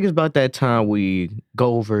 So I think it's about that time we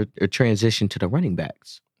go over or transition to the running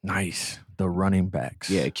backs. Nice. The running backs.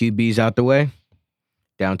 Yeah. QB's out the way.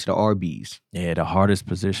 Down to the RBs. Yeah, the hardest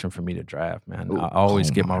position for me to draft, man. I always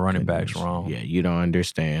get my running backs wrong. Yeah, you don't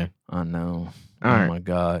understand. I know. All right. My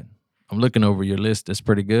God. I'm looking over your list. That's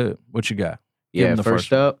pretty good. What you got? Yeah,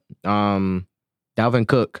 first up, Dalvin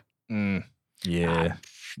Cook. Yeah.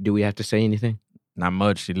 Do we have to say anything? Not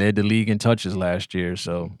much. He led the league in touches last year,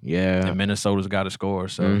 so yeah. And Minnesota's got to score,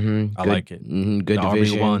 so I like it. Good the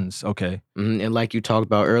division. RB1s, okay. And like you talked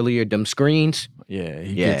about earlier, them screens. Yeah,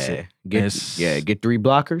 he gets it. Get 3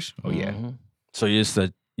 blockers. Oh yeah. So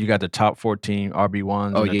you got the top 14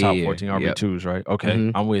 RB1s and the top 14 RB2s, right?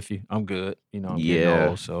 Okay, I'm with you. I'm good. I'm getting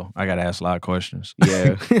old, so I got to ask a lot of questions.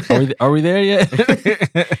 Yeah. Are we there yet?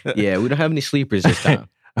 Yeah, we don't have any sleepers this time.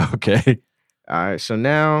 Okay. All right, so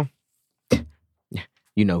now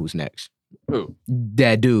you know who's next. Who?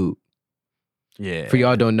 That dude. Yeah. For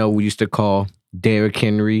y'all don't know, we used to call Derrick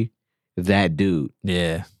Henry that dude.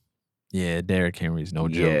 Yeah. Yeah, Derrick Henry's no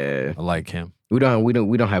joke. Yeah. I like him. We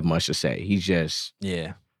don't have much to say. He's just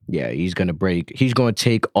he's gonna break. He's gonna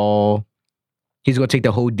take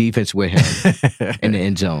the whole defense with him in the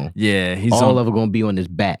end zone. Yeah, all of it gonna be on his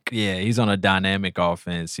back. Yeah, he's on a dynamic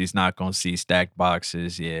offense. He's not gonna see stacked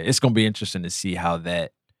boxes. Yeah, it's gonna be interesting to see how the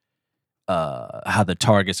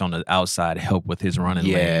targets on the outside help with his running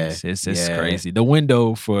lanes. It's crazy. The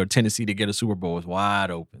window for Tennessee to get a Super Bowl is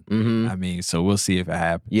wide open. I mean, so we'll see if it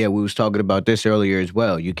happens. Yeah, we was talking about this earlier as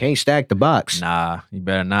well. You can't stack the box. Nah, you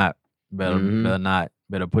better not. Better not.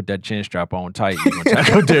 Better put that chin strap on tight. You're going to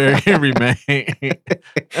tackle Derrick Henry, man.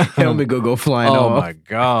 Helmet go flying off. Oh, my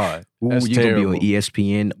God. That's terrible. You're going to be on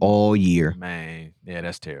ESPN all year. Man, yeah,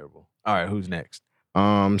 that's terrible. All right, who's next?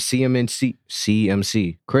 CMC,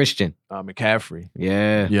 Christian. McCaffrey.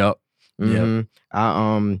 Yeah. Yep. Yep.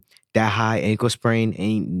 that high ankle sprain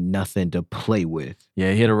ain't nothing to play with.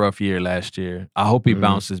 Yeah, he had a rough year last year. I hope he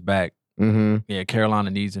bounces back. Mm-hmm. Yeah,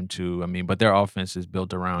 Carolina needs him to. I mean, but their offense is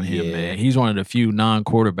built around him, Yeah. man. He's one of the few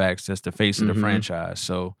non-quarterbacks that's the face of the franchise.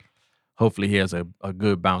 So hopefully he has a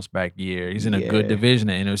good bounce back year. He's in a good division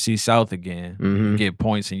at NFC South again. You get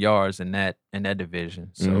points and yards in that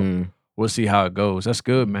division. So we'll see how it goes. That's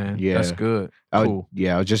good, man. Yeah. That's good. Cool.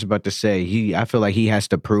 I was just about to say I feel like he has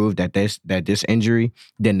to prove that this injury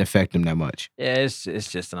didn't affect him that much. Yeah, it's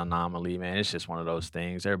just an anomaly, man. It's just one of those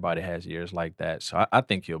things. Everybody has years like that. So I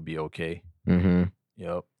think he'll be okay. Mm-hmm. Yep.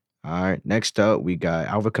 All right. Next up, we got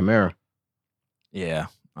Alvin Kamara. Yeah,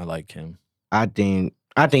 I like him. I think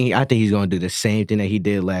he's gonna do the same thing that he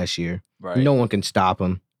did last year. Right. No one can stop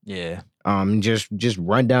him. Yeah. Just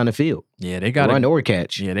run down the field. Yeah, they got run or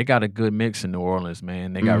catch. Yeah, they got a good mix in New Orleans,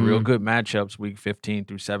 man. They got real good matchups week 15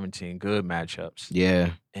 through 17. Good matchups.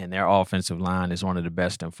 Yeah. And their offensive line is one of the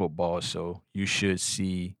best in football, so you should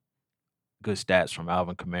see good stats from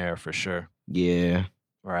Alvin Kamara for sure. Yeah.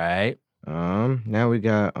 Right. Now we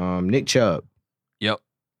got Nick Chubb. Yep.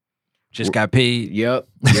 Just got paid. Yep.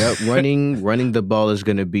 running the ball is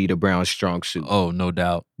gonna be the Browns' strong suit. Oh, no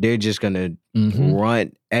doubt. They're just gonna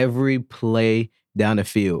run every play down the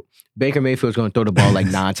field. Baker Mayfield's gonna throw the ball like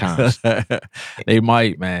 9 times. They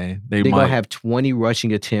might, man. They're gonna have 20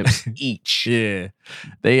 rushing attempts each. Yeah.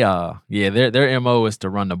 They their MO is to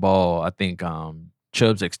run the ball. I think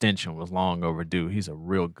Chubb's extension was long overdue. He's a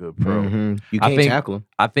real good pro. You can't tackle him.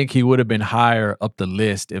 I think he would have been higher up the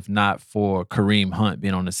list if not for Kareem Hunt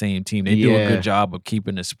being on the same team. They do a good job of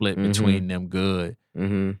keeping the split between them good.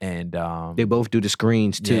 And they both do the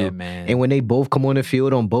screens too. Yeah, man. And when they both come on the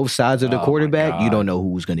field on both sides of the quarterback, you don't know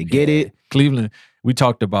who's going to get it. Cleveland, we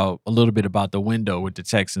talked a little bit about the window with the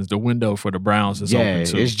Texans. The window for the Browns is open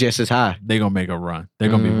too. It's just as high. They're going to make a run. They're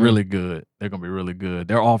going to be really good. They're going to be really good.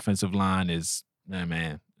 Their offensive line is,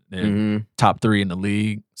 man, they're top 3 in the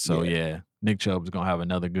league. So, Nick Chubb is going to have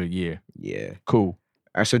another good year. Yeah. Cool.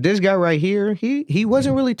 All right, so this guy right here, he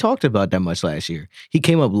wasn't really talked about that much last year. He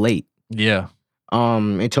came up late. Yeah.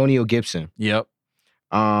 Antonio Gibson. Yep.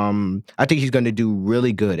 I think he's going to do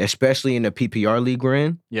really good, especially in the PPR league we're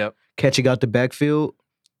in. Yep. Catching out the backfield.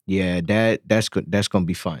 Yeah, that's going to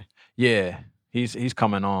be fun. Yeah. He's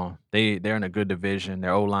coming on. They're in a good division.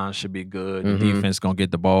 Their O-line should be good. The defense gonna get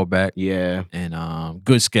the ball back. Yeah. And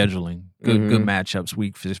good scheduling. Good matchups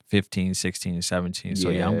week 15, 16, and 17. So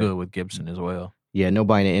I'm good with Gibson as well. Yeah,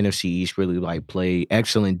 nobody in the NFC East really play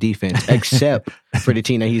excellent defense except for the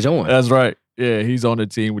team that he's on. That's right. Yeah, he's on the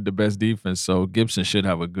team with the best defense. So Gibson should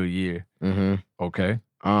have a good year. Okay.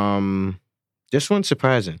 This one's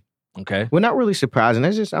surprising. Okay. Well, not really surprising.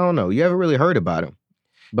 That's just, I don't know. You haven't really heard about him.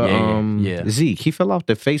 But Zeke, he fell off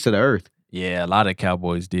the face of the earth. Yeah, a lot of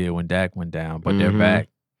Cowboys did when Dak went down, but they're back.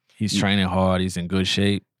 He's training hard. He's in good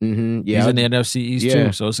shape. Yeah, he's in the NFC East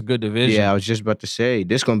too, so it's a good division. Yeah, I was just about to say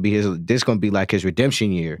this gonna be like his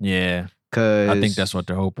redemption year. Yeah, because I think that's what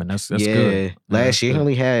they're hoping. That's good. Last year he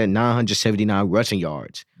only had 979 rushing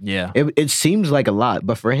yards. Yeah, it seems like a lot,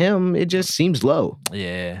 but for him it just seems low.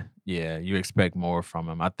 Yeah, you expect more from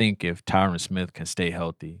him. I think if Tyron Smith can stay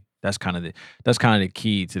healthy. That's kind of the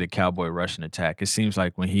key to the Cowboy rushing attack. It seems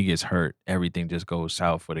like when he gets hurt, everything just goes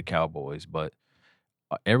south for the Cowboys. But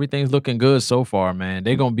everything's looking good so far, man.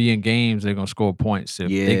 They're gonna be in games. They're gonna score points. If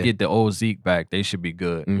they get the old Zeke back, they should be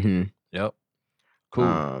good. Yep.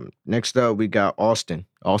 Cool. Next up, we got Austin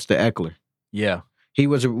Eckler. Yeah.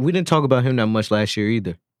 We didn't talk about him that much last year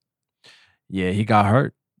either. Yeah, he got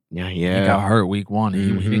hurt. Yeah. He got hurt week 1.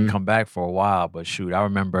 He didn't come back for a while. But shoot, I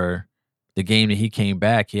remember. The game that he came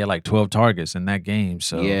back, he had like 12 targets in that game.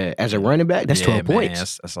 So as a running back, that's 12 points. Man,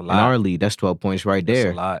 that's a lot. In our league, that's 12 points right there.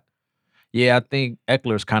 That's a lot. Yeah, I think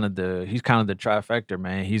Eckler's kind of the trifecta,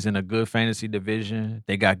 man. He's in a good fantasy division.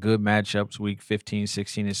 They got good matchups week 15,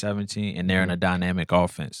 16, and 17, and they're in a dynamic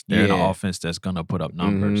offense. They're in an offense that's gonna put up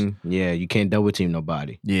numbers. Yeah, you can't double team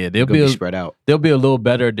nobody. Yeah, they'll be spread out. They'll be a little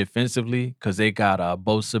better defensively because they got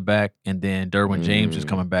Bosa back, and then Derwin James is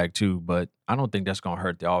coming back too. But I don't think that's gonna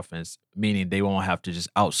hurt the offense. Meaning they won't have to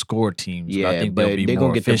just outscore teams. Yeah, but I think they'll be they're more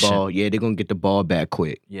gonna get efficient. the ball. Yeah, they're gonna get the ball back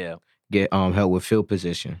quick. Yeah, get help with field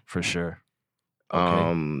position for sure.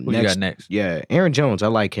 Okay. Who you got next? Yeah, Aaron Jones. I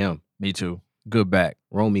like him. Me too. Good back.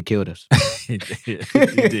 Romy killed us. He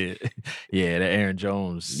did. Yeah, that Aaron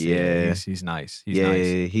Jones. Yeah, he's nice. He's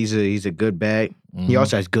nice. He's a good back. He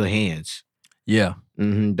also has good hands. Yeah.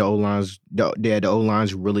 The O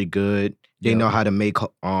line's really good. They know how to make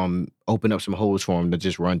open up some holes for him to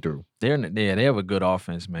just run through. They have a good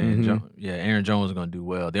offense, man. Aaron Jones is gonna do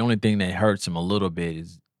well. The only thing that hurts him a little bit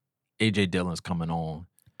is AJ Dillon's coming on.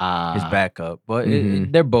 his backup. But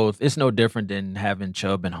they're both. It's no different than having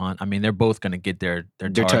Chubb and Hunt. I mean, they're both going to get their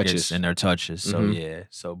targets touches. and their touches. So yeah.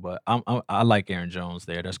 So, but I like Aaron Jones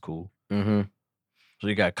there. That's cool. So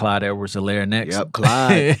you got Clyde Edwards-Helaire next. Yep,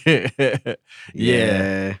 Clyde.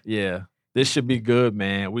 Yeah. This should be good,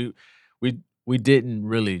 man. We didn't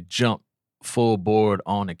really jump full board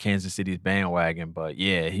on the Kansas City's bandwagon, but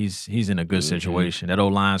yeah, he's in a good situation. That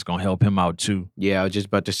old line's gonna help him out too. Yeah, I was just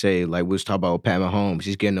about to say, like we was talking about Pat Mahomes,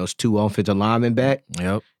 he's getting those 2 offensive linemen back.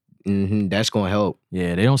 Yep. That's gonna help.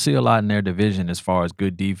 Yeah, they don't see a lot in their division as far as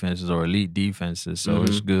good defenses or elite defenses, so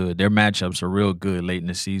it's good. Their matchups are real good late in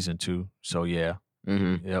the season too. So yeah.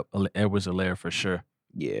 Yep, Edwards-Helaire for sure.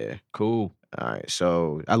 Yeah. Cool. All right,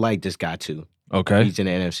 so I like this guy too. Okay. He's in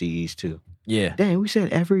the NFC East too. Yeah. Dang, we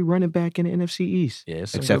said every running back in the NFC East. Yeah,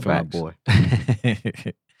 except for my boy.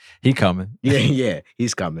 He coming. Yeah,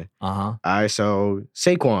 he's coming. All right, so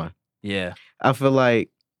Saquon. Yeah. I feel like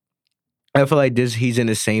he's in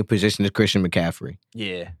the same position as Christian McCaffrey.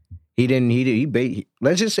 Yeah.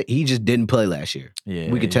 Let's just say he just didn't play last year. Yeah.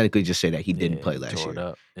 We could technically just say that he didn't play last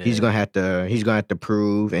year. Yeah. He's gonna have to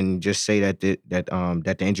prove and just say that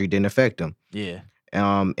the injury didn't affect him. Yeah.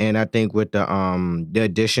 And I think with the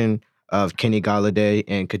addition of Kenny Golladay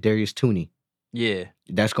and Kadarius Toney,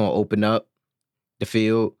 that's gonna open up the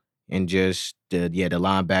field and just the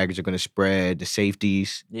linebackers are gonna spread the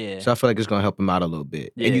safeties. Yeah. So I feel like it's gonna help him out a little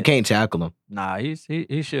bit. Yeah. And you can't tackle him. Nah,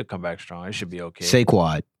 he should come back strong. It should be okay.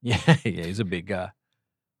 Saquon. Yeah, he's a big guy.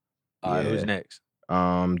 All right, who's next?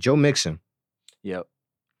 Joe Mixon. Yep.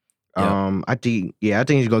 I think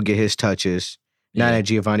he's gonna get his touches. Now that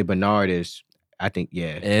Giovanni Bernard is, I think,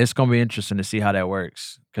 it's gonna be interesting to see how that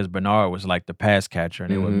works because Bernard was like the pass catcher,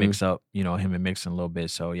 and they would mix up, him and Mixon a little bit.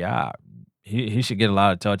 So yeah, he should get a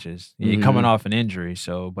lot of touches. He's coming off an injury,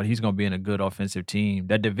 but he's gonna be in a good offensive team.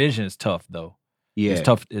 That division is tough though. Yeah, it's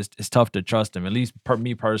tough. It's tough to trust them. At least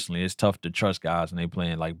me personally, it's tough to trust guys when they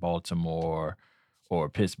playing like Baltimore or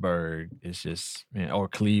Pittsburgh. It's just or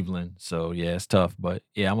Cleveland. So yeah, it's tough. But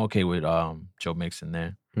yeah, I'm okay with Joe Mixon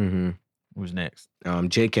there. Who's next?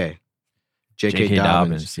 J.K.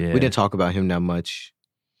 Dobbins. Yeah, we didn't talk about him that much.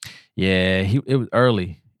 Yeah, it was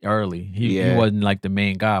early. He wasn't like the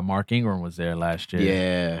main guy. Mark Ingram was there last year.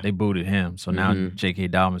 Yeah. They booted him. So now J.K.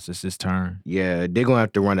 Dobbins is his turn. Yeah, they're going to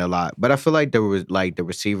have to run a lot. But I feel like there was like the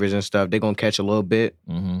receivers and stuff, they're going to catch a little bit.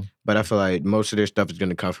 But I feel like most of their stuff is going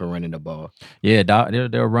to come from running the ball. Yeah,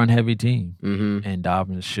 they're a run-heavy team. And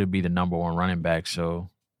Dobbins should be the number 1 running back. So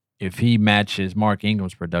if he matches Mark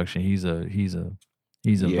Ingram's production, he's a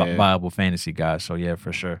viable fantasy guy. So yeah,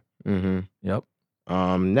 for sure. Yep.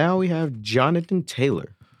 Now we have Jonathan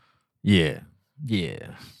Taylor. Yeah.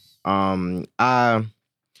 I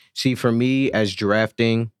see, for me as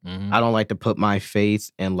drafting, I don't like to put my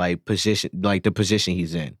faith in the position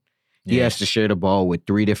he's in. He has to share the ball with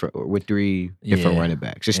three different running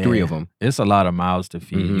backs. There's 3 of them. It's a lot of mouths to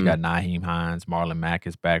feed. You got Nyheim Hines, Marlon Mack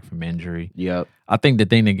is back from injury. Yep. I think the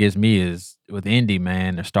thing that gets me is with Indy,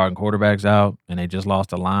 man, they're starting quarterbacks out and they just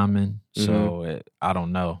lost a lineman. So I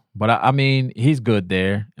don't know, but I mean, he's good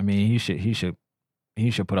there. I mean, he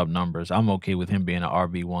should put up numbers. I'm okay with him being an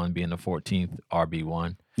RB1, being the 14th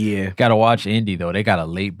RB1. Yeah. Got to watch Indy, though. They got a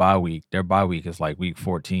late bye week. Their bye week is like week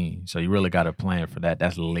 14. So you really got to plan for that.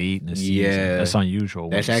 That's late in the season. Yeah. That's unusual.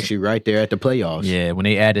 That's actually right there at the playoffs. Yeah. When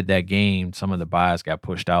they added that game, some of the buys got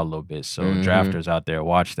pushed out a little bit. So drafters out there,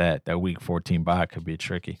 watch that. That week 14 bye could be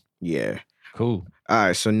tricky. Yeah. Cool. All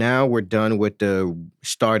right. So now we're done with the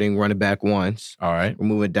starting running back 1s. All right. We're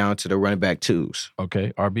moving down to the running back 2s.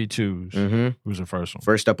 Okay. RB2s. Who's the first one?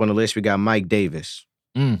 First up on the list, we got Mike Davis.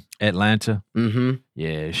 Atlanta. Yeah,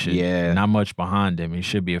 it should. Yeah. Not much behind him. He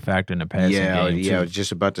should be a factor in the passing game. Yeah, I was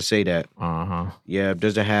just about to say that. Yeah,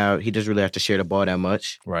 he doesn't really have to share the ball that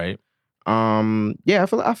much. Right. Yeah,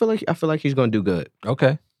 I feel like he's gonna do good.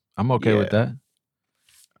 Okay. I'm okay with that.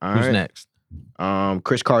 Who's next?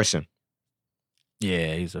 Chris Carson.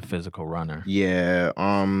 Yeah, he's a physical runner. Yeah.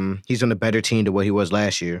 He's on a better team than what he was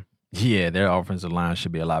last year. Yeah, their offensive line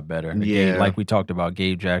should be a lot better. Yeah. Like we talked about,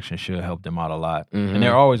 Gabe Jackson should help them out a lot. And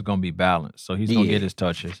they're always going to be balanced. So he's going to get his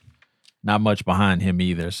touches. Not much behind him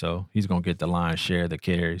either. So he's going to get the lion's share of the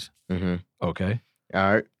carries. Okay.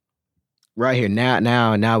 All right. Right here.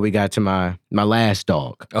 Now we got to my last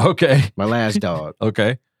dog. Okay. My last dog.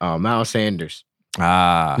 Okay. Miles Sanders. You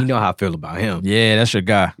know how I feel about him. Yeah, that's your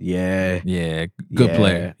guy. Yeah. Good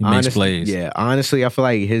player. He makes plays. Yeah, honestly, I feel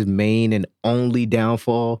like his main and only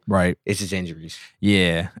downfall is his injuries.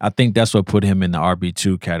 Yeah, I think that's what put him in the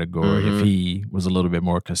RB2 category if he was a little bit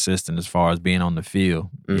more consistent as far as being on the field.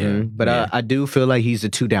 But I do feel like he's a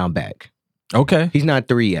 2-down back. Okay. He's not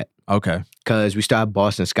 3 yet. Okay. Because we still have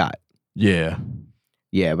Boston Scott. Yeah.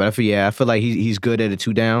 Yeah, but I feel like he's good at a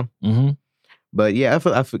 2 down. Mm-hmm. But yeah, I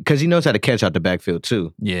feel because he knows how to catch out the backfield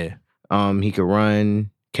too. Yeah. He could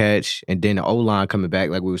run, catch, and then the O line coming back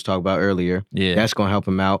like we was talking about earlier. Yeah. That's gonna help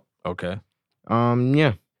him out. Okay.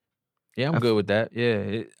 Yeah. Yeah, I'm good with that.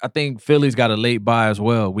 Yeah. I think Philly's got a late bye as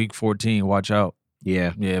well. Week 14. Watch out.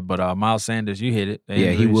 Yeah. Yeah, but Miles Sanders, you hit it.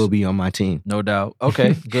 Yeah, he will be on my team. No doubt.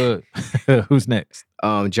 Okay, good. Who's next?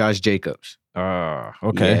 Josh Jacobs. Okay.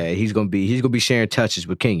 Yeah, he's gonna be sharing touches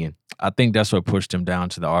with Kenyon. I think that's what pushed him down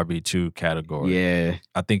to the RB2 category. Yeah.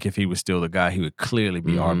 I think if he was still the guy, he would clearly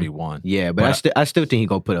be RB1. Yeah, but I still think he's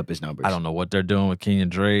gonna put up his numbers. I don't know what they're doing with Kenyon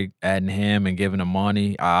Drake, adding him and giving him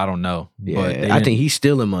money. I don't know. Yeah, but I think he's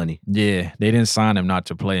stealing money. Yeah, they didn't sign him not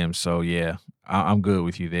to play him. So yeah, I'm good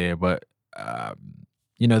with you there. But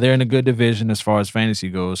they're in a good division as far as fantasy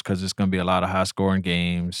goes because it's going to be a lot of high scoring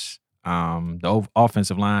games. The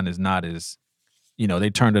offensive line is not as, they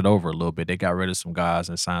turned it over a little bit. They got rid of some guys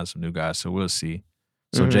and signed some new guys. So we'll see.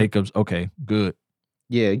 So Jacobs, okay, good.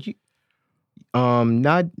 Yeah.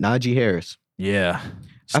 Najee Harris. Yeah.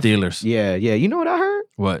 Steelers. Yeah. You know what I heard?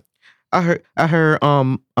 What? I heard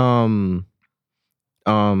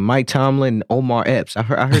Mike Tomlin, Omar Epps. I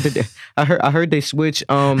heard they switch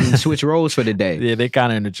roles for the day. Yeah, they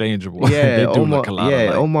kind of interchangeable. Yeah, they do look a lot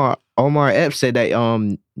alike. Omar Epps said that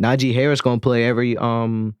Najee Harris gonna play every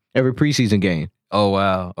preseason game. Oh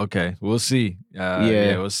wow. Okay, we'll see.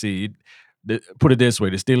 Yeah, we'll see. Put it this way: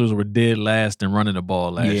 the Steelers were dead last in running the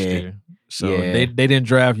ball last year. So they didn't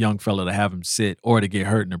draft young fella to have him sit or to get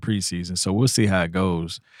hurt in the preseason. So we'll see how it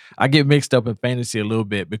goes. I get mixed up in fantasy a little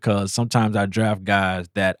bit because sometimes I draft guys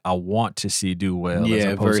that I want to see do well as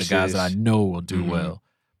opposed to guys that I know will do well.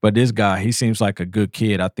 But this guy, he seems like a good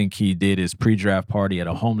kid. I think he did his pre-draft party at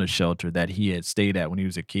a homeless shelter that he had stayed at when he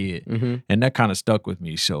was a kid. And that kind of stuck with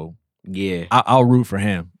me. So yeah, I'll root for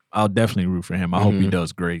him. I'll definitely root for him. I hope he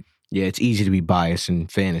does great. Yeah, it's easy to be biased in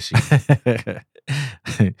fantasy.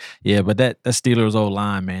 Yeah, but that Steelers old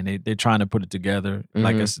line, man, they're trying to put it together.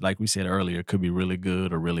 Like we said earlier, it could be really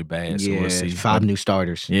good or really bad. So we'll see. 5 new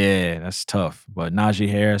starters. Yeah, that's tough. But Najee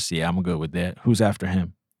Harris, yeah, I'm good with that. Who's after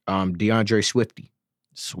him? DeAndre Swift.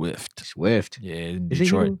 Yeah, in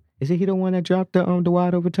Detroit. Is he the one that dropped the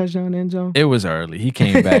wide over touchdown in the end zone? It was early. He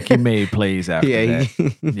came back. He made plays after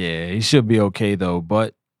that. Yeah, he should be okay though.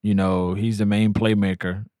 But he's the main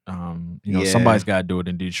playmaker. Somebody's got to do it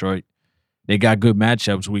in Detroit. They got good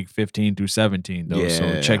matchups week 15 through 17 though,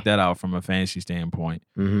 so check that out from a fantasy standpoint.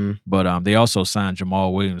 But they also signed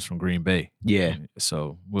Jamal Williams from Green Bay. Yeah,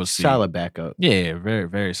 so we'll see. Solid backup. Yeah, very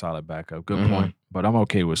very solid backup. Good point. But I'm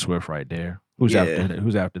okay with Swift right there. Who's after that?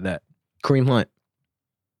 Who's after that? Kareem Hunt.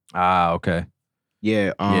 Okay.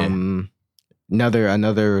 Yeah.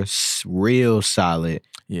 Another real solid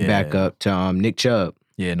backup to Nick Chubb.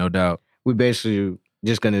 Yeah, no doubt. We basically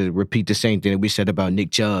just gonna repeat the same thing that we said about Nick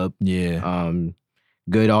Chubb. Yeah.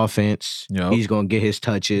 Good offense. Yep. He's gonna get his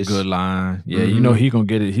touches. Good line. Yeah, he's gonna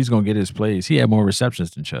get it. He's gonna get his plays. He had more receptions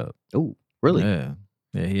than Chubb. Oh, really? Yeah.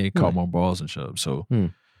 Yeah, he had caught more balls than Chubb. So, to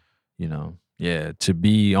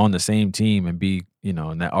be on the same team and be, in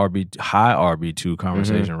that high RB2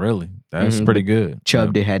 conversation, really, that's pretty good.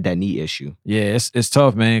 Chubb did had that knee issue. Yeah, it's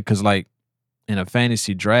tough, man, because like in a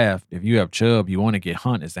fantasy draft, if you have Chubb, you want to get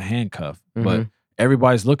Hunt as the handcuff, but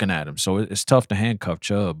everybody's looking at him, so it's tough to handcuff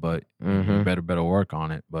Chubb, but you better work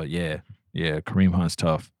on it. But yeah, Kareem Hunt's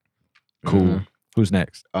tough. Cool. Who's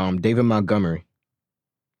next? David Montgomery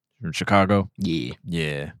from Chicago.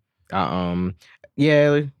 Yeah.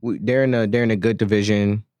 They're in a good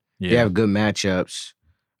division. Yeah. They have good matchups.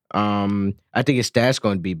 I think his stats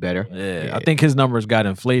going to be better. Yeah, I think his numbers got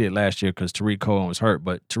inflated last year because Tariq Cohen was hurt,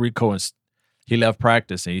 but Tariq Cohen, he left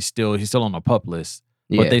practice and he's still on the PUP list.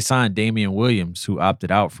 But they signed Damian Williams, who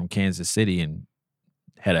opted out from Kansas City and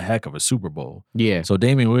had a heck of a Super Bowl. Yeah. So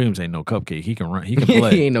Damian Williams ain't no cupcake. He can run. He can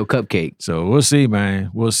play. He ain't no cupcake. So we'll see,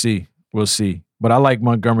 man. We'll see. But I like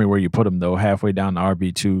Montgomery where you put him though, halfway down the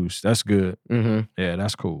RB2s. That's good. Yeah,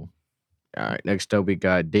 that's cool. All right. Next up, we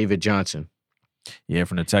got David Johnson. Yeah,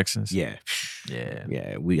 from the Texans. Yeah. I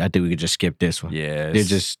think we could just skip this one. Yeah, they're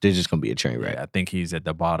just gonna be a train wreck. Yeah, I think he's at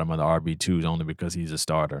the bottom of the RB2s only because he's a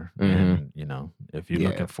starter. And if you're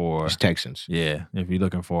looking for it's Texans, if you're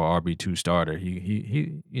looking for an RB2 starter, he'll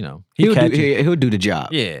do the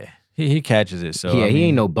job. Yeah, he catches it. So he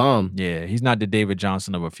ain't no bum. Yeah, he's not the David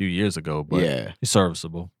Johnson of a few years ago, but he's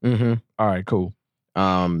serviceable. All right, cool.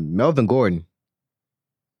 Melvin Gordon.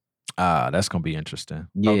 That's gonna be interesting.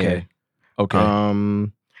 Yeah. Okay.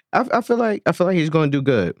 I feel like he's going to do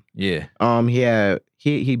good. Yeah.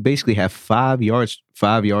 He basically had 5 yards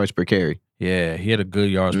per carry. Yeah, he had a good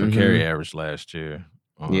yards per carry average last year.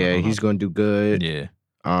 Yeah, he's going to do good. Yeah.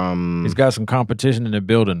 He's got some competition in the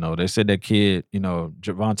building, though. They said that kid,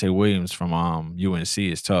 Javonte Williams from UNC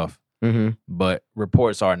is tough. But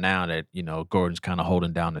reports are now that, Gordon's kind of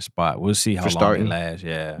holding down the spot. We'll see how long he lasts.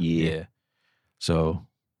 Yeah. So,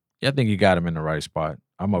 I think you got him in the right spot.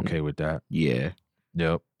 I'm okay with that. Yeah.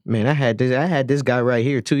 Yep. Man, I had this guy right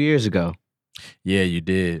here 2 years ago. Yeah, you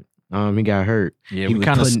did. He got hurt. Yeah,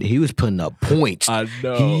 he was putting up points. I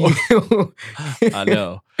know. I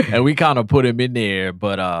know. And we kind of put him in there,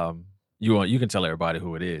 but you can tell everybody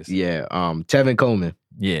who it is. Yeah, Tevin Coleman.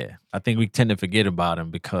 Yeah, I think we tend to forget about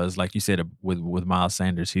him because, like you said, with Miles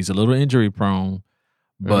Sanders, he's a little injury prone.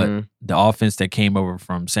 But the offense that came over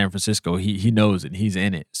from San Francisco, he knows it. He's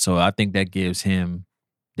in it. So I think that gives him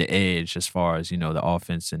the edge as far as, the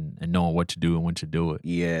offense and knowing what to do and when to do it.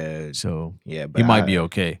 Yeah. So but he might be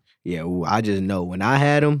okay. Yeah, I just know when I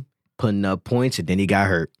had him putting up points and then he got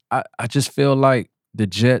hurt. I just feel like the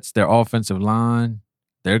Jets, their offensive line,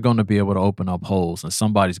 they're going to be able to open up holes and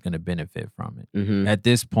somebody's going to benefit from it. At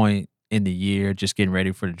this point in the year, just getting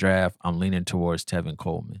ready for the draft, I'm leaning towards Tevin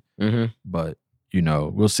Coleman. But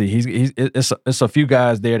we'll see. It's a few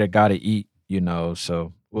guys there that got to eat,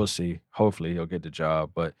 so we'll see. Hopefully he'll get the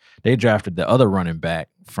job. But they drafted the other running back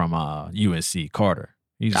from UNC, Carter.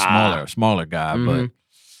 He's a smaller guy, but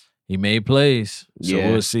he made plays. So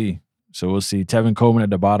we'll see. Tevin Coleman at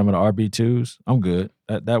the bottom of the RB2s. I'm good.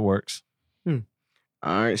 That works.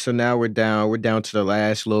 All right. So now we're down to the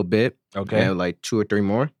last little bit. Okay. We have like 2 or 3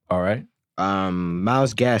 more. All right.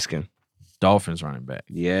 Myles Gaskin. Dolphins running back.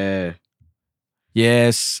 Yeah.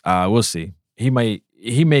 Yes, we'll see. He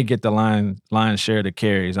may get the line share of the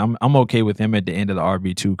carries. I'm okay with him at the end of the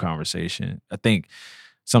RB2 conversation. I think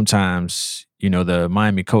sometimes, the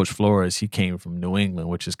Miami coach Flores, he came from New England,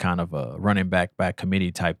 which is kind of a running back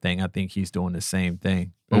committee type thing. I think he's doing the same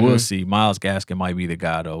thing. But we'll see. Myles Gaskin might be the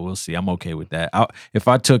guy, though. We'll see. I'm okay with that. If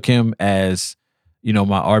I took him as, my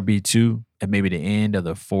RB2 at maybe the end of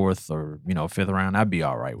the 4th or, 5th round, I'd be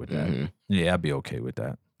all right with that. Yeah, I'd be okay with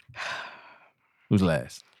that. Who's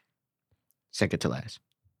last? Second to last.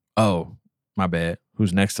 Oh, my bad.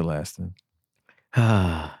 Who's next to last then?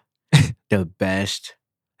 The best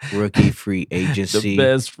rookie free agency. The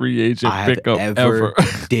best free agent pickup ever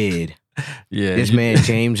did. Yeah. This man,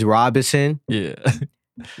 James Robinson. Yeah.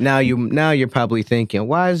 Now you're probably thinking,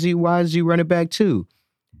 why is he running back too?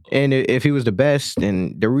 And if he was the best,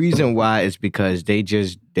 and the reason why is because they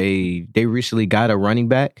recently got a running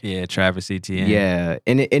back. Yeah, Travis Etienne. Yeah,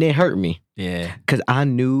 and it hurt me. Yeah, because I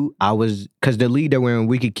knew because the league that we're in,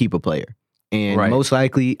 we could keep a player, and most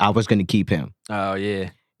likely I was going to keep him. Oh yeah,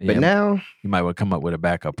 but now you might well come up with a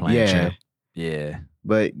backup plan. Yeah, yeah.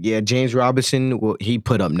 But yeah, James Robinson, he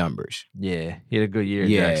put up numbers. Yeah, he had a good year in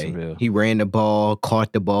Jacksonville. He ran the ball,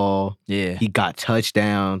 caught the ball. Yeah, he got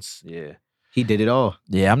touchdowns. Yeah. He did it all.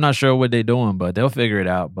 Yeah, I'm not sure what they're doing, but they'll figure it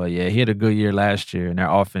out. But yeah, he had a good year last year, and their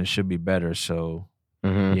offense should be better. So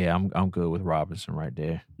yeah, I'm good with Robinson right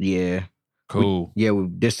there. Yeah, cool.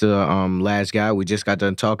 This the last guy we just got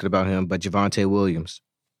done talking about him, but Javonte Williams.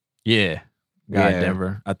 Yeah,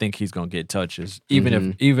 Denver. I think he's gonna get touches,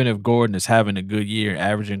 even if Gordon is having a good year,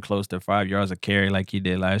 averaging close to 5 yards a carry like he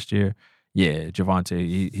did last year. Yeah,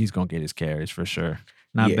 Javonte, he's gonna get his carries for sure.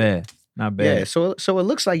 Not bad. Not bad. Yeah, so it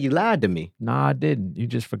looks like you lied to me. Nah, I didn't. You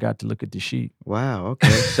just forgot to look at the sheet. Wow, okay.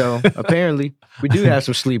 So apparently we do have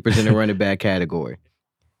some sleepers in the running back category.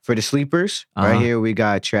 For the sleepers, right here we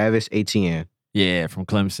got Travis Etienne. Yeah, from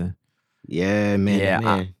Clemson. Yeah, man.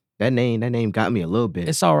 Yeah, that name got me a little bit.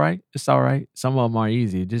 It's all right. Some of them are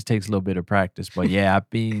easy. It just takes a little bit of practice. But yeah,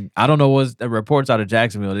 I don't know what's the reports out of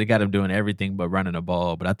Jacksonville. They got him doing everything but running the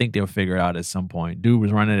ball. But I think they'll figure it out at some point. Dude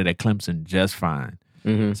was running it at Clemson just fine.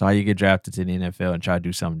 So how you get drafted to the NFL and try to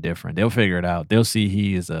do something different. They'll figure it out. They'll see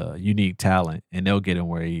he is a unique talent, and they'll get him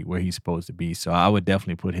where he's supposed to be. So I would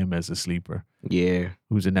definitely put him as a sleeper. Yeah.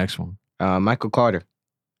 Who's the next one? Michael Carter.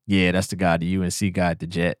 Yeah, that's the guy, the UNC guy at the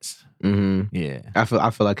Jets. Yeah. I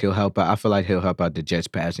feel like he'll help out. I feel like he'll help out the Jets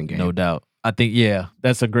passing game. No doubt. I think,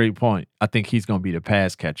 that's a great point. I think he's going to be the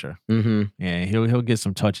pass catcher. And he'll get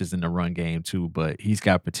some touches in the run game too, but he's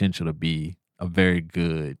got potential to be a very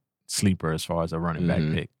good sleeper as far as a running back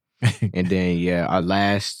pick. And then our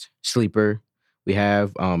last sleeper we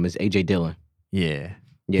have is AJ Dillon. Yeah.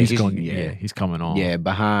 He's coming on. Yeah,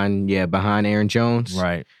 behind Aaron Jones.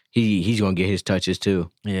 Right. He's gonna get his touches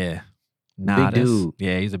too. Yeah. Big dude.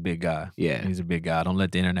 Yeah, he's a big guy. Yeah. He's a big guy. Don't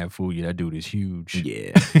let the internet fool you. That dude is huge.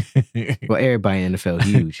 Yeah. Well, everybody in the NFL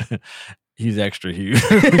huge. He's extra huge.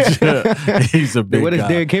 He's a big guy. What is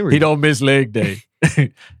Derrick Henry? He don't miss leg day.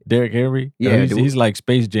 Derrick Henry? Yeah, No, he's like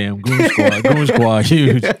Space Jam, Goon Squad. Goon Squad,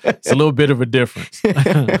 huge. It's a little bit of a difference.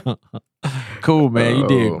 Cool, man. You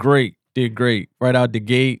did great. Did great. Right out the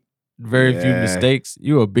gate. Very few mistakes.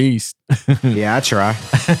 You a beast. Yeah, I try.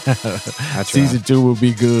 Season 2 will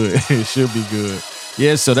be good. It should be good.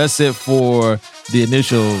 Yeah, so that's it for the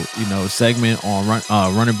initial, segment on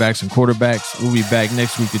running backs and quarterbacks. We'll be back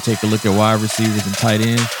next week to take a look at wide receivers and tight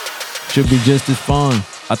ends. Should be just as fun.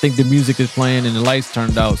 I think the music is playing and the lights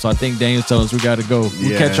turned out, so I think Daniel's telling us we got to go.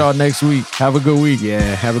 We'll catch y'all next week. Have a good week. Yeah,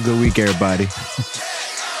 have a good week, everybody.